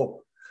 2004.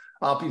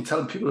 I've been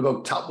telling people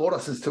about tap water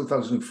since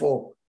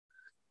 2004,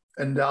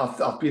 and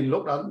I've been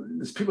looking at.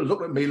 There's people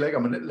looking at me like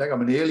I'm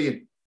an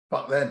alien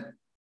back then.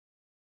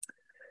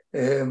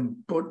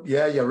 But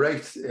yeah, you're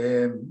right.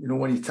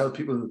 When you tell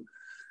people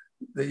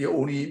that you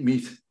only eat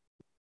meat,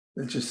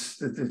 they just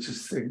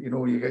think,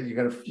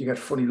 you get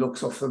funny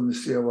looks off them. They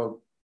say,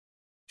 well,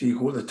 do you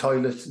go to the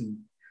toilet and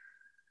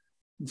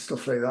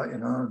stuff like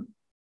that?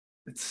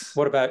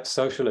 What about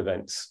social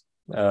events?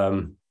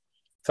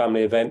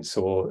 Family events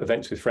or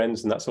events with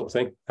friends and that sort of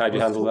thing? How do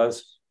you handle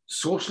those?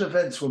 Social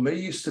events for me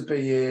used to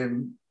be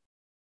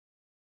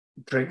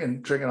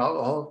drinking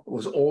alcohol. It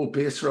was all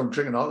based around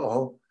drinking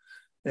alcohol.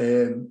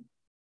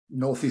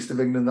 Northeast of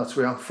England, that's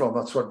where I'm from.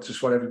 That's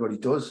what everybody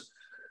does.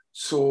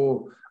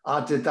 So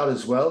I did that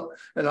as well.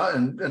 And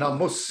I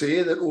must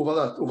say that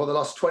over the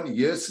last 20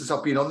 years since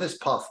I've been on this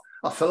path,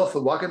 I fell off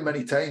the wagon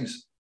many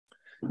times.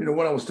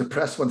 When I was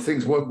depressed, when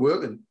things weren't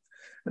working,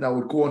 and I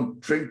would go on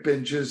drink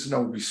binges, and I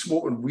would be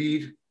smoking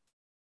weed,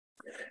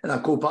 and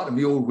I'd go back to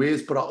my old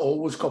ways, but I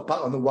always got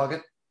back on the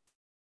wagon.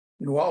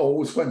 I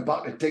always went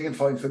back to digging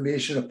for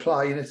information,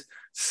 applying it,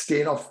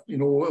 staying off,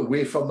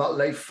 away from that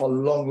life for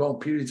long, long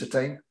periods of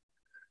time.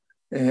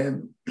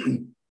 I'm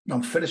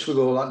finished with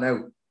all that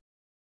now.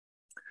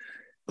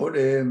 But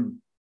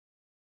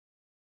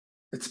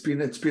it's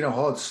been a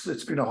hard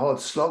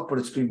slog, but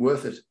it's been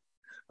worth it.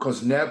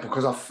 Because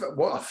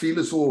I feel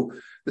as though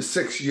the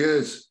 6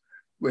 years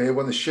where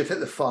when the shit hit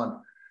the fan,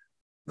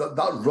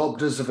 that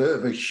robbed us of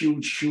a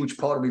huge, huge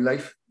part of my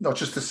life. Not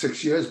just the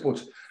 6 years,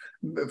 but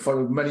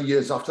for many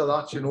years after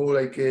that,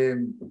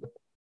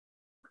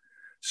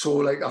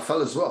 so I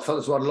felt as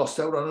though I'd lost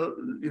out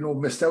on,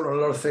 missed out on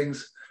a lot of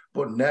things.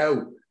 But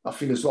now I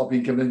feel as though I've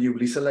been given a new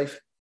lease of life.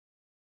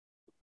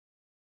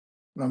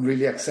 And I'm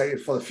really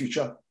excited for the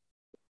future.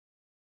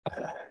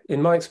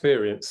 In my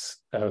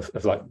experience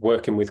of like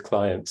working with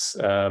clients,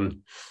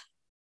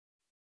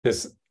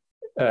 there's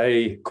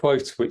a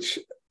quote which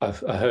I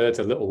heard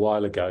a little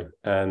while ago,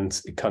 and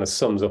it kind of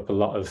sums up a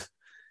lot of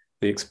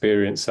the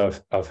experience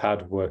I've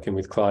had working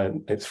with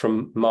clients. It's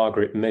from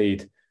Margaret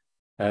Mead,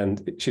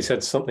 and she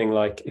said something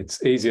like,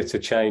 "It's easier to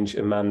change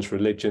a man's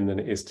religion than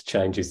it is to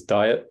change his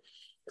diet."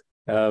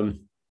 And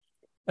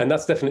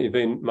that's definitely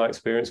been my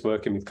experience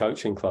working with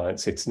coaching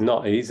clients. It's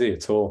not easy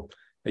at all.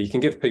 You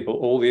can give people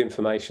all the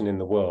information in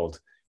the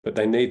world, but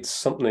they need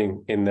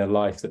something in their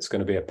life that's going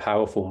to be a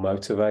powerful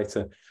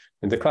motivator.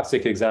 And the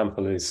classic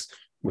example is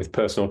with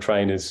personal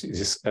trainers,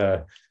 is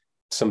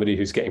somebody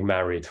who's getting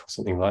married or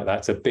something like that.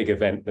 It's a big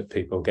event that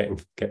people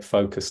get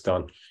focused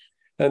on.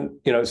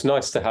 And, it's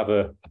nice to have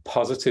a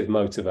positive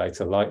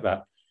motivator like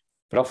that.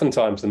 But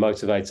oftentimes the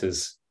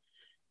motivators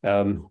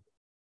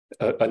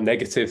a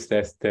negative,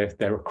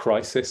 they're a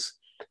crisis.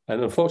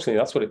 And unfortunately,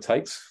 that's what it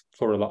takes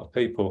for a lot of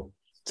people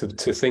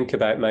to think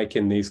about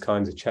making these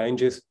kinds of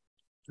changes.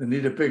 They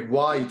need a big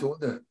why, don't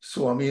they?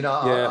 So I mean,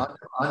 I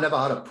never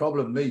had a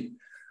problem. Me,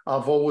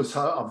 I've always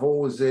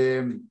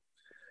been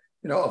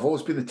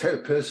the type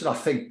of person I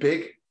think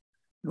big.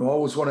 I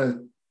always want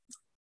to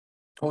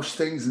push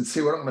things and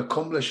see what I'm going to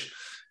accomplish.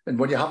 And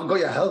when you haven't got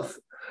your health,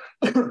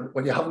 it's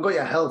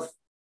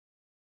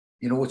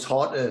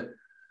hard to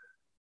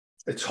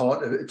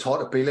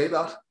be like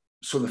that.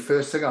 So the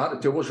first thing I had to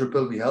do was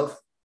rebuild my health.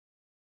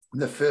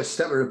 And the first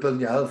step of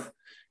rebuilding your health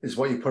is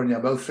what you put in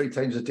your mouth 3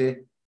 times a day.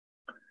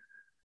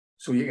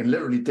 So you can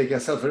literally dig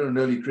yourself into an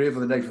early grave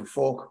with a knife and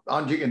fork,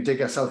 and you can dig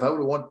yourself out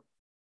of one.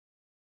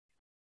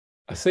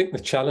 I think the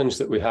challenge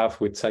that we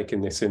have with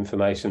taking this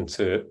information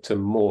to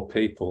more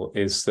people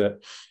is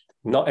that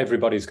not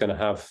everybody's going to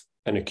have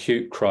an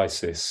acute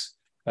crisis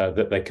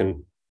that they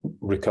can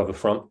recover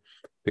from,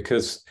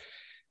 because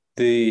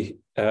the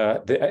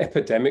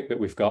epidemic that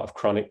we've got of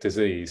chronic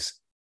disease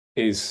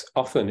is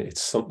often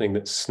it's something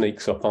that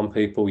sneaks up on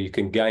people. You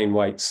can gain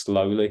weight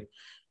slowly,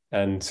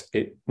 and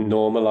it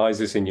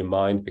normalizes in your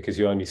mind because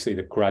you only see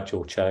the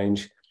gradual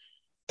change.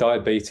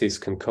 Diabetes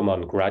can come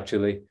on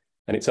gradually,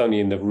 and it's only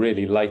in the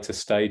really later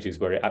stages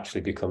where it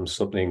actually becomes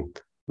something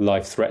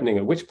life-threatening,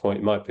 at which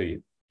point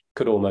it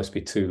could almost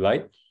be too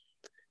late.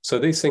 So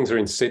these things are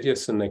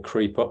insidious and they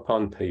creep up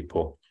on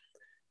people.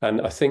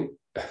 And I think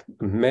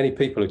many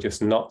people are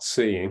just not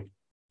seeing,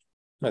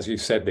 as you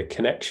said, the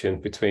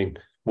connection between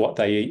what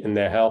they eat and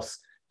their health.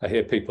 I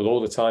hear people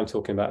all the time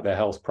talking about their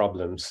health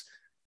problems.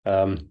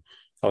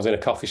 I was in a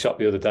coffee shop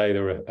the other day.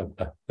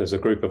 There's a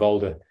group of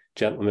older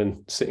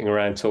gentlemen sitting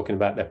around talking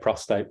about their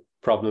prostate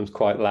problems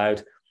quite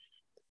loud.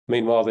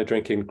 Meanwhile, they're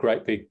drinking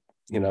great big,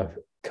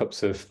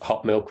 cups of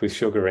hot milk with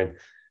sugar in,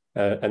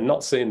 and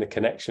not seeing the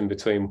connection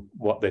between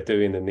what they're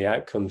doing and the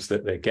outcomes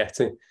that they're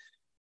getting.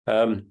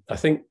 I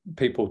think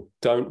people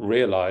don't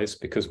realize,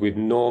 because we've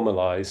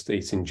normalized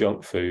eating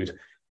junk food,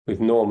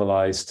 we've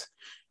normalized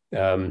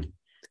ill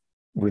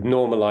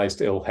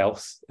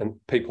health, and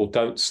people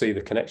don't see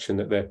the connection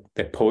that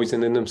they're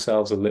poisoning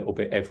themselves a little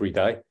bit every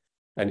day.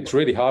 And it's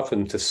really hard for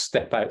them to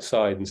step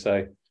outside and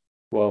say,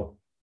 well,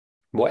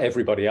 what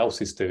everybody else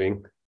is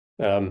doing,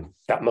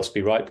 that must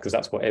be right because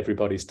that's what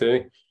everybody's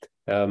doing.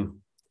 And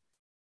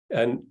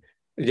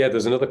yeah,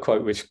 there's another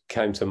quote which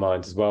came to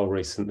mind as well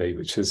recently,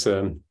 which is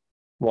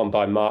one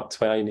by Mark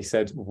Twain. He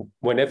said,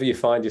 whenever you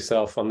find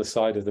yourself on the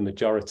side of the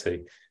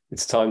majority,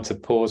 it's time to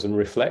pause and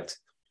reflect.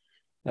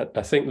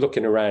 I think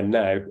looking around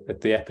now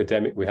at the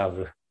epidemic we have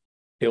of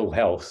ill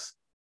health,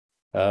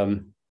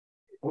 you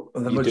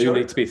do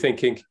need to be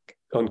thinking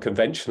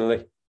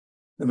unconventionally.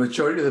 The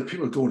majority of the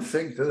people don't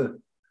think, do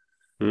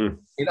they?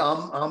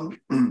 I'm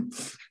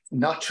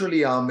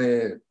naturally,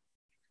 I'm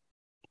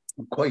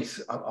quite,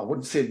 I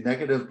wouldn't say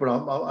negative, but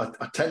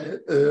I tend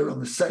to err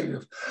on the side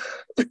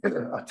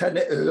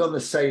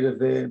of,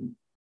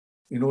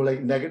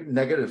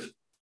 negative.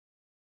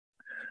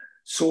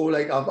 So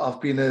like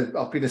I've been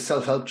a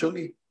self-help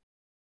junkie.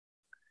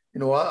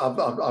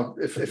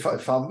 If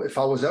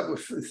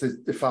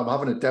I'm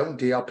having a down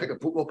day, I'll pick a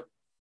book up.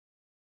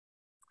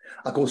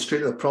 I go straight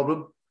to the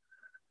problem,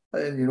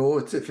 and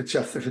if it's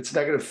a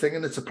negative thing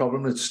and it's a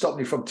problem that's stopping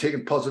me from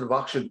taking positive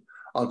action,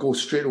 I'll go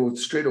straight to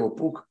a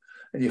book.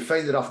 And you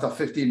find that after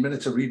 15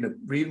 minutes of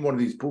reading one of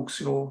these books,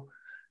 that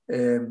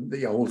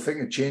your whole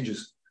thing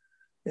changes.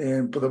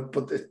 But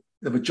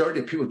the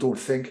majority of people don't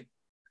think.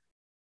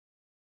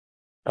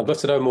 I'd love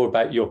to know more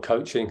about your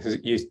coaching, because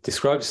you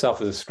describe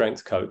yourself as a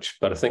strength coach,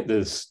 but I think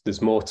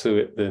there's more to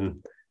it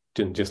than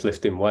just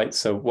lifting weights.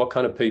 So what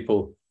kind of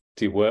people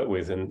do you work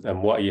with,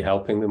 and what are you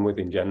helping them with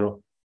in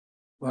general?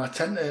 Well,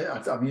 I'm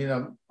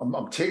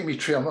about to take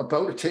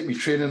my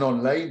training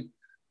online,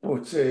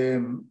 but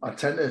I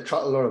tend to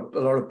attract a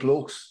lot of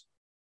blokes,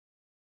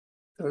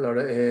 a lot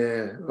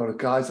of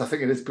guys. I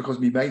think it is because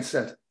of my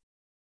mindset,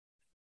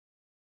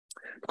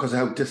 because of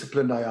how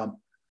disciplined I am.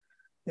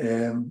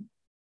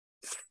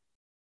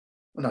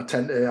 And I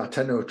tend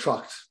to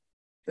attract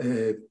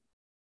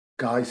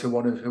guys who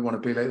want to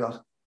be like that.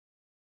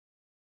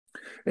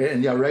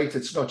 And you're right;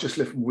 it's not just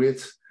lifting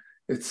weights;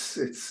 it's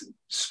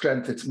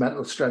strength, it's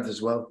mental strength as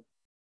well.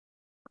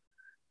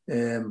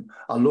 I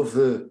love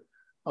the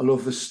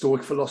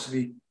Stoic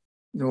philosophy.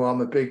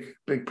 I'm a big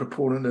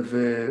proponent of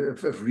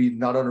reading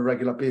that on a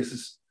regular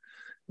basis.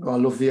 I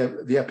love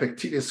the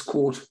Epictetus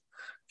quote: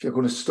 "If you're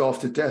going to starve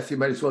to death, you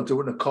might as well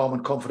do it in a calm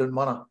and confident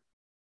manner."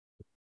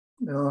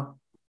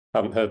 I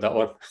haven't heard that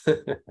one.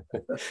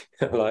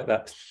 I like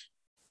that.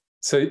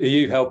 So are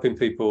you helping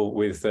people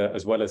with,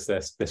 as well as their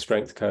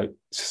strength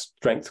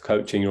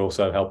coaching, you're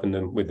also helping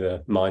them with their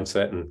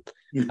mindset and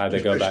how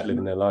they go about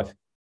living their life?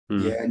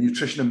 Yeah,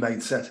 nutrition and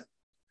mindset.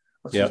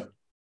 Yeah.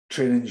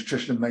 Training,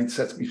 nutrition and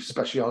mindset is my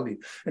speciality.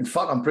 In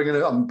fact, I'm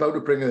about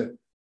to bring an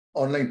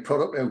online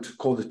product out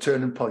called The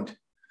Turning Point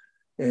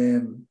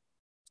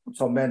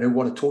for men who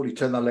want to totally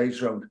turn their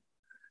lives around.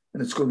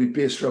 And it's going to be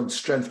based around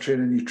strength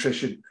training,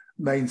 nutrition,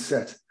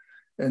 mindset,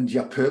 and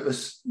your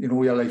purpose, you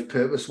know, your life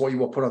purpose, what you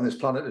were put on this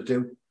planet to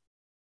do.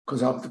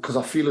 Because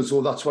I feel as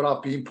though that's what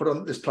I've been put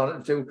on this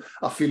planet to do.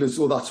 I feel as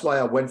though that's why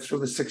I went through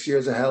the 6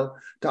 years of hell,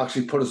 to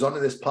actually put us onto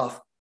this path.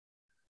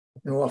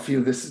 You know, I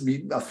feel this is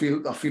me. I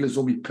feel as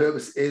though my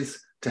purpose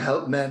is to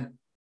help men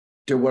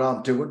do what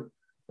I'm doing.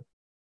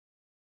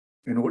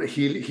 You know, to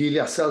heal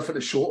yourself and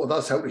to show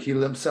others how to heal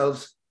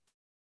themselves.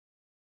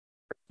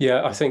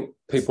 Yeah, I think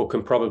people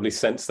can probably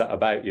sense that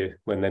about you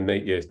when they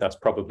meet you. That's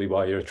probably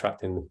why you're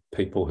attracting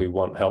people who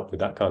want help with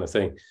that kind of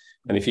thing.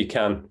 And if you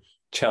can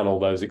channel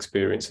those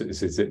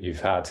experiences that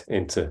you've had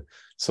into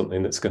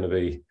something that's going to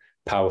be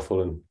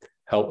powerful and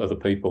help other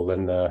people,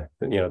 then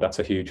you know, that's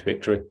a huge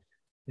victory.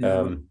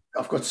 Yeah,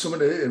 I've got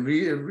something to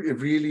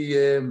really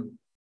you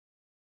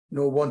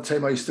know, one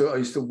time I used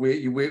to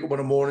wait. You wake up in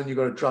the morning, you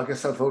got to drag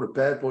yourself out of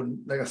bed. But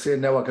like I say,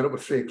 now I get up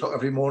at 3 o'clock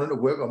every morning to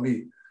work on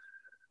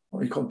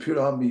my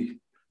computer, on me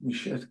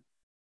shit.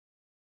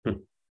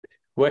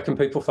 Where can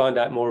people find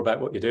out more about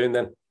what you're doing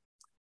then?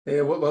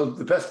 Well,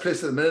 the best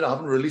place at the minute, I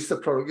haven't released the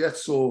product yet,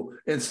 so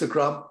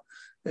Instagram,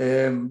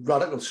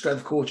 Radical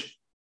Strength Coach.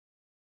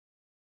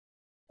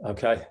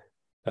 Okay,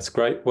 that's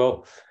great.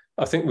 Well,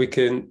 I think we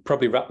can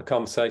probably wrap the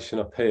conversation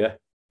up here.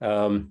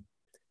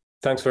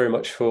 Thanks very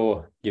much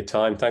for your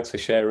time. Thanks for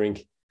sharing,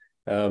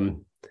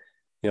 you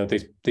know,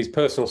 these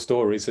personal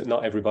stories that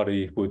not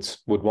everybody would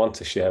want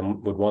to share,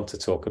 would want to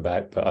talk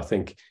about. But I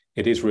think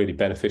it is really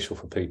beneficial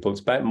for people.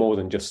 It's about more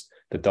than just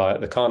the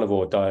diet. The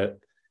carnivore diet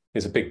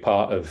is a big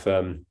part of,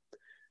 you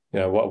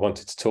know, what I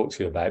wanted to talk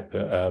to you about.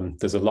 But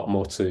there's a lot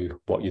more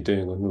to what you're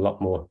doing and a lot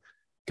more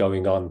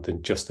going on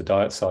than just the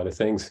diet side of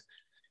things.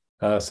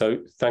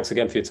 So thanks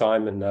again for your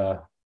time, and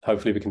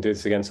hopefully we can do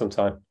this again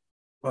sometime.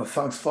 Well,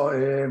 thanks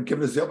for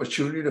giving us the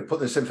opportunity to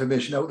put this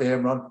information out there,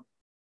 Imran.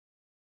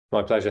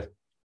 My pleasure.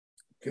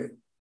 Okay.